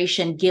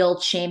 frustration,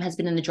 guilt, shame has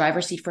been in the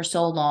driver's seat for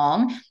so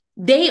long,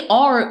 they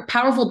are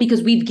powerful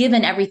because we've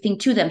given everything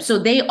to them. So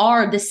they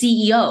are the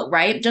CEO,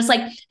 right? Just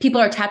like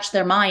people are attached to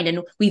their mind, and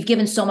we've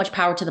given so much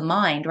power to the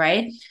mind,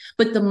 right?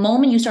 But the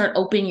moment you start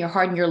opening your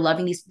heart and you're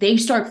loving these, they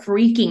start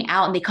freaking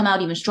out and they come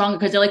out even stronger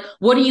because they're like,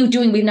 what are you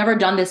doing? We've never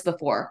done this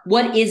before.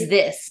 What is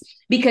this?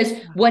 Because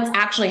what's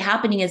actually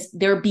happening is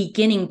they're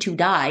beginning to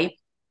die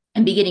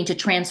and beginning to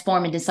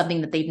transform into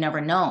something that they've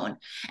never known.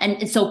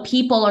 And so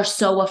people are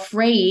so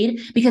afraid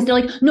because they're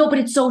like, no, but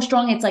it's so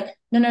strong. It's like,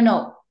 no, no,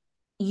 no,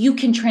 you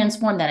can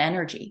transform that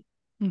energy.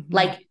 Mm-hmm.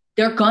 Like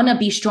they're gonna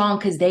be strong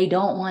because they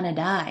don't want to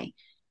die.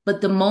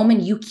 But the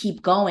moment you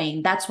keep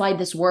going, that's why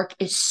this work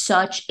is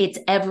it's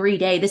every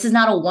day. This is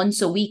not a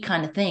once a week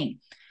kind of thing.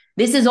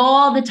 This is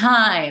all the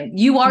time.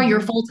 You are your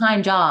Mm-hmm.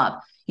 full-time job,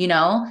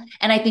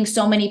 And I think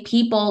so many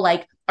people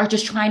like are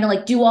just trying to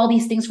like do all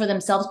these things for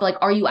themselves, but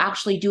like, are you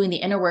actually doing the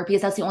inner work?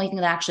 Because that's the only thing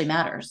that actually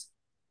matters.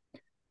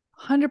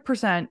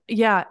 100%.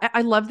 Yeah.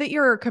 I love that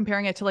you're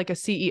comparing it to like a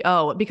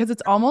CEO, because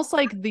it's almost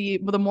like the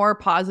more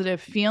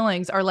positive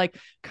feelings are like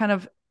kind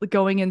of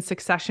going in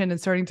succession and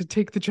starting to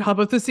take the job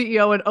of the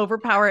CEO and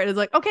overpower it. It's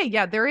like, okay,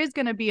 yeah, there is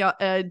going to be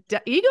a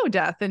ego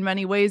death in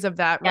many ways of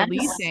that Yes.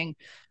 releasing.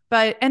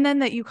 And then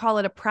that you call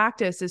it a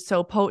practice is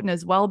so potent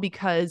as well,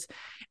 because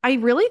I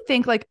really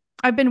think like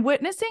I've been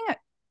witnessing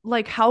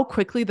like how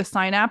quickly the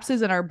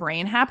synapses in our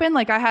brain happen.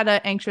 Like I had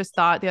an anxious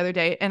thought the other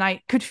day and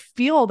I could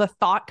feel the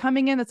thought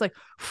coming in. It's like,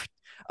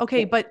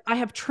 Okay, but I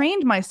have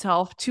trained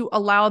myself to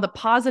allow the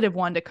positive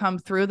one to come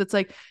through. That's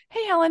like,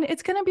 hey, Helen,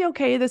 it's going to be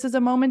okay. This is a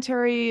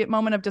momentary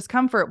moment of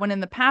discomfort. When in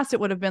the past, it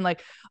would have been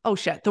like, oh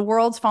shit, the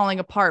world's falling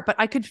apart. But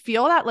I could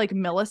feel that like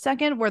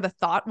millisecond where the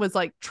thought was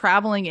like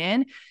traveling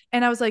in.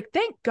 And I was like,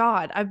 thank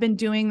God I've been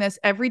doing this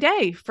every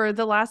day for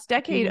the last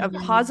decade of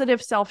positive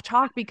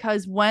self-talk,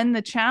 because when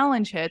the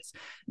challenge hits,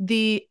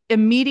 the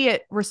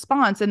immediate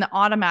response and the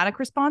automatic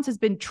response has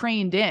been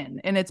trained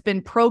in and it's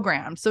been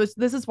programmed. So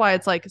this is why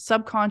it's like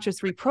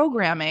subconscious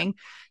reprogramming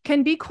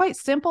can be quite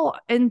simple,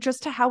 and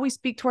just to how we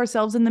speak to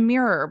ourselves in the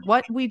mirror,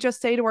 what we just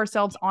say to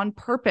ourselves on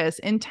purpose,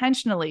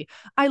 intentionally.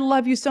 I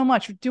love you so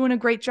much. You're doing a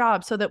great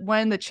job. So that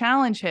when the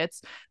challenge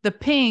hits, the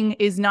ping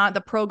is not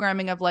the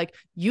programming of like,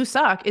 you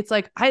suck. It's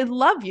like, I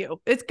love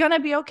you. It's going to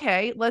be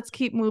okay. Let's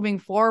keep moving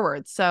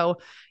forward. So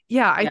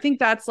yeah, I think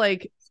that's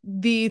like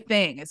the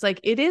thing. It's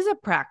like, it is a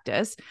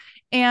practice.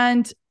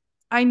 And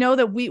I know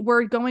that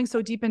we're going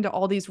so deep into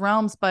all these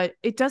realms, but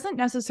it doesn't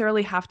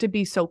necessarily have to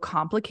be so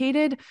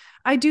complicated.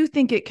 I do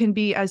think it can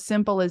be as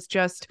simple as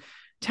just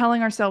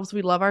telling ourselves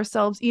we love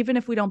ourselves, even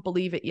if we don't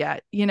believe it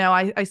yet. You know,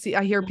 I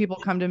hear people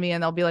come to me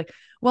and they'll be like,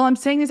 well, I'm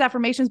saying these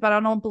affirmations, but I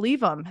don't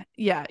believe them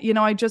yet. You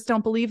know, I just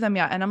don't believe them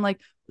yet. And I'm like,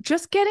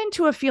 just get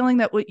into a feeling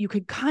that what you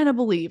could kind of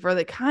believe, or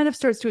that kind of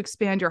starts to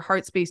expand your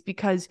heart space,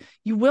 because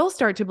you will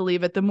start to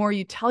believe it the more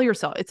you tell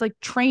yourself. It's like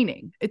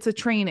training. It's a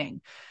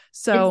training.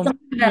 So it's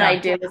something that I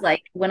do is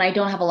like when I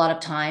don't have a lot of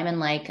time and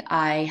like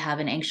I have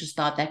an anxious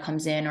thought that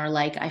comes in, or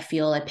like I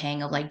feel a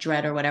pang of like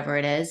dread or whatever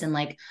it is, and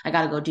like I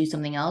got to go do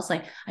something else.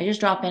 Like I just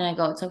drop in and I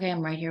go, it's okay.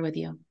 I'm right here with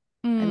you.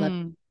 I love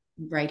you.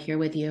 I'm right here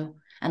with you.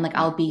 And like,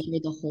 I'll be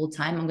here the whole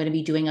time. I'm going to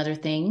be doing other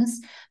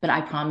things, but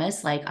I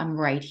promise, like, I'm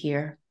right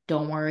here.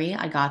 Don't worry.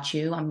 I got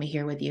you. I'm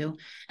here with you.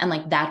 And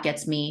like, that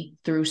gets me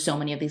through so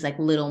many of these like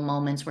little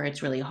moments where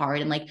it's really hard.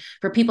 And like,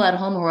 for people at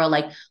home who are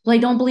like, well, I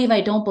don't believe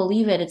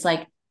it. It's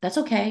like, that's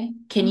okay.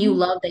 Can you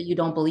love that you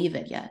don't believe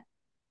it yet?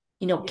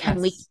 You know,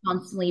 can we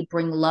constantly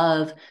bring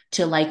love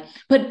to like,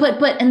 but,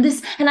 and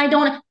this, and I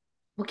don't,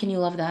 well, can you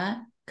love that?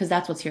 Because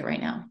that's what's here right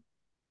now.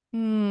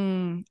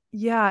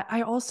 Yeah.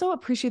 I also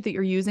appreciate that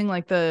you're using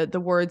like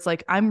the words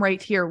like, I'm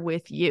right here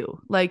with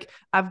you. Like,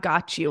 I've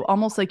got you,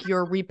 almost like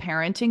you're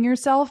reparenting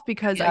yourself,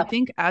 because I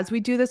think as we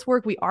do this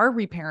work, we are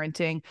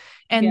reparenting.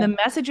 And the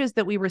messages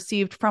that we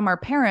received from our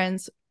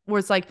parents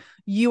was like,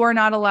 you are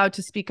not allowed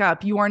to speak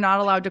up. You are not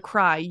allowed to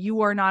cry.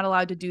 You are not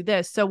allowed to do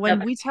this. So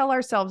when we tell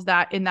ourselves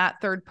that in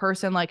that third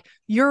person, like,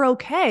 you're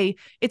okay,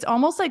 it's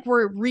almost like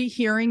we're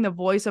rehearing the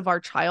voice of our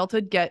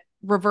childhood get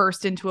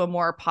reversed into a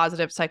more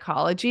positive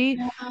psychology.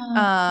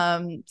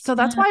 So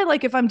that's why,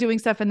 like, if I'm doing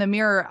stuff in the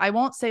mirror, I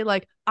won't say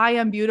like, I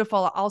am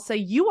beautiful. I'll say,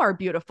 you are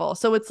beautiful.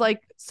 So it's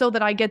like, so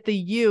that I get the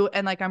you,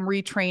 and like, I'm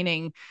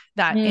retraining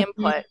that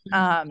input.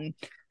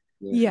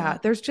 Yeah,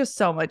 there's just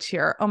so much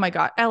here. Oh my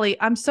God, Ellie,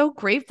 I'm so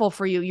grateful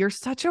for you. You're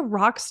such a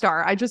rock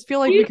star. I just feel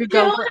like we could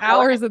go for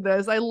hours of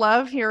this. I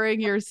love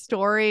hearing your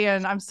story,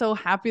 and I'm so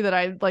happy that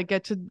I like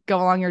get to go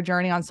along your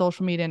journey on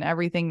social media and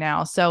everything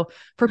now. So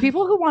for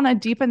people who want to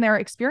deepen their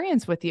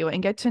experience with you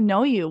and get to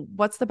know you,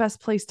 what's the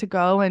best place to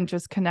go and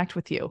just connect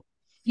with you?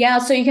 Yeah,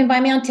 so you can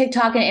find me on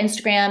TikTok and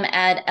Instagram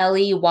at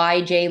Ellie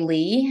YJ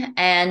Lee.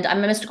 And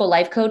I'm a mystical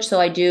life coach. So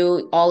I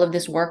do all of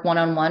this work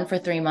one-on-one for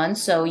 3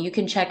 months. So you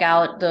can check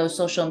out those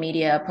social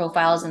media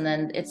profiles, and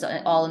then it's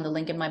all in the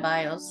link in my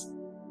bios.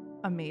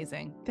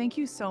 Amazing. Thank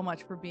you so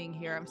much for being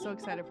here. I'm so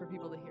excited for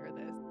people to hear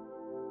this.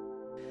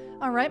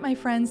 All right, my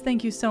friends,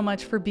 thank you so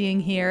much for being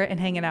here and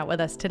hanging out with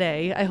us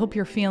today. I hope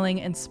you're feeling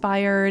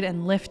inspired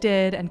and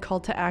lifted and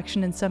called to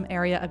action in some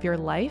area of your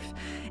life.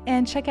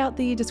 And check out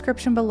the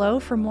description below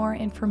for more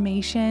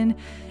information.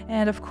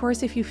 And of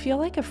course, if you feel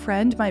like a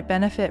friend might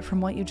benefit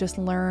from what you just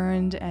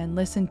learned and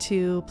listened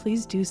to,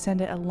 please do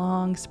send it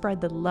along, spread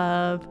the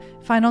love.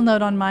 Final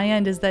note on my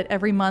end is that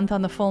every month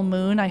on the full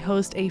moon, I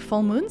host a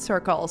full moon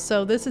circle.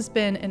 So this has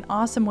been an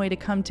awesome way to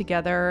come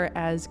together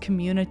as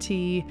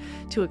community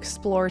to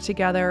explore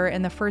together.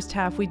 In the first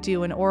half, we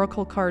do an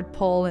oracle card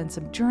pull and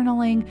some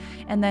journaling.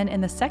 And then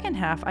in the second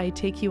half, I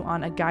take you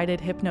on a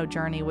guided hypno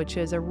journey, which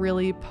is a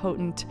really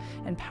potent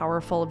and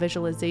powerful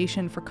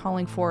visualization for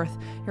calling forth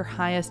your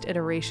highest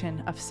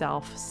iteration of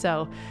self.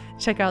 So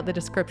check out the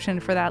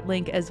description for that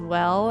link as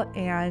well.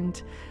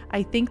 And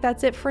I think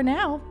that's it for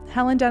now.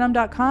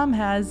 HelenDenham.com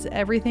has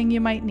everything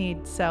you might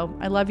need. So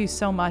I love you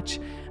so much.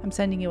 I'm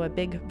sending you a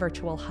big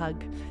virtual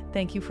hug.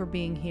 Thank you for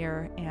being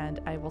here,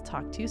 and I will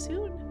talk to you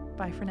soon.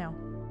 Bye for now.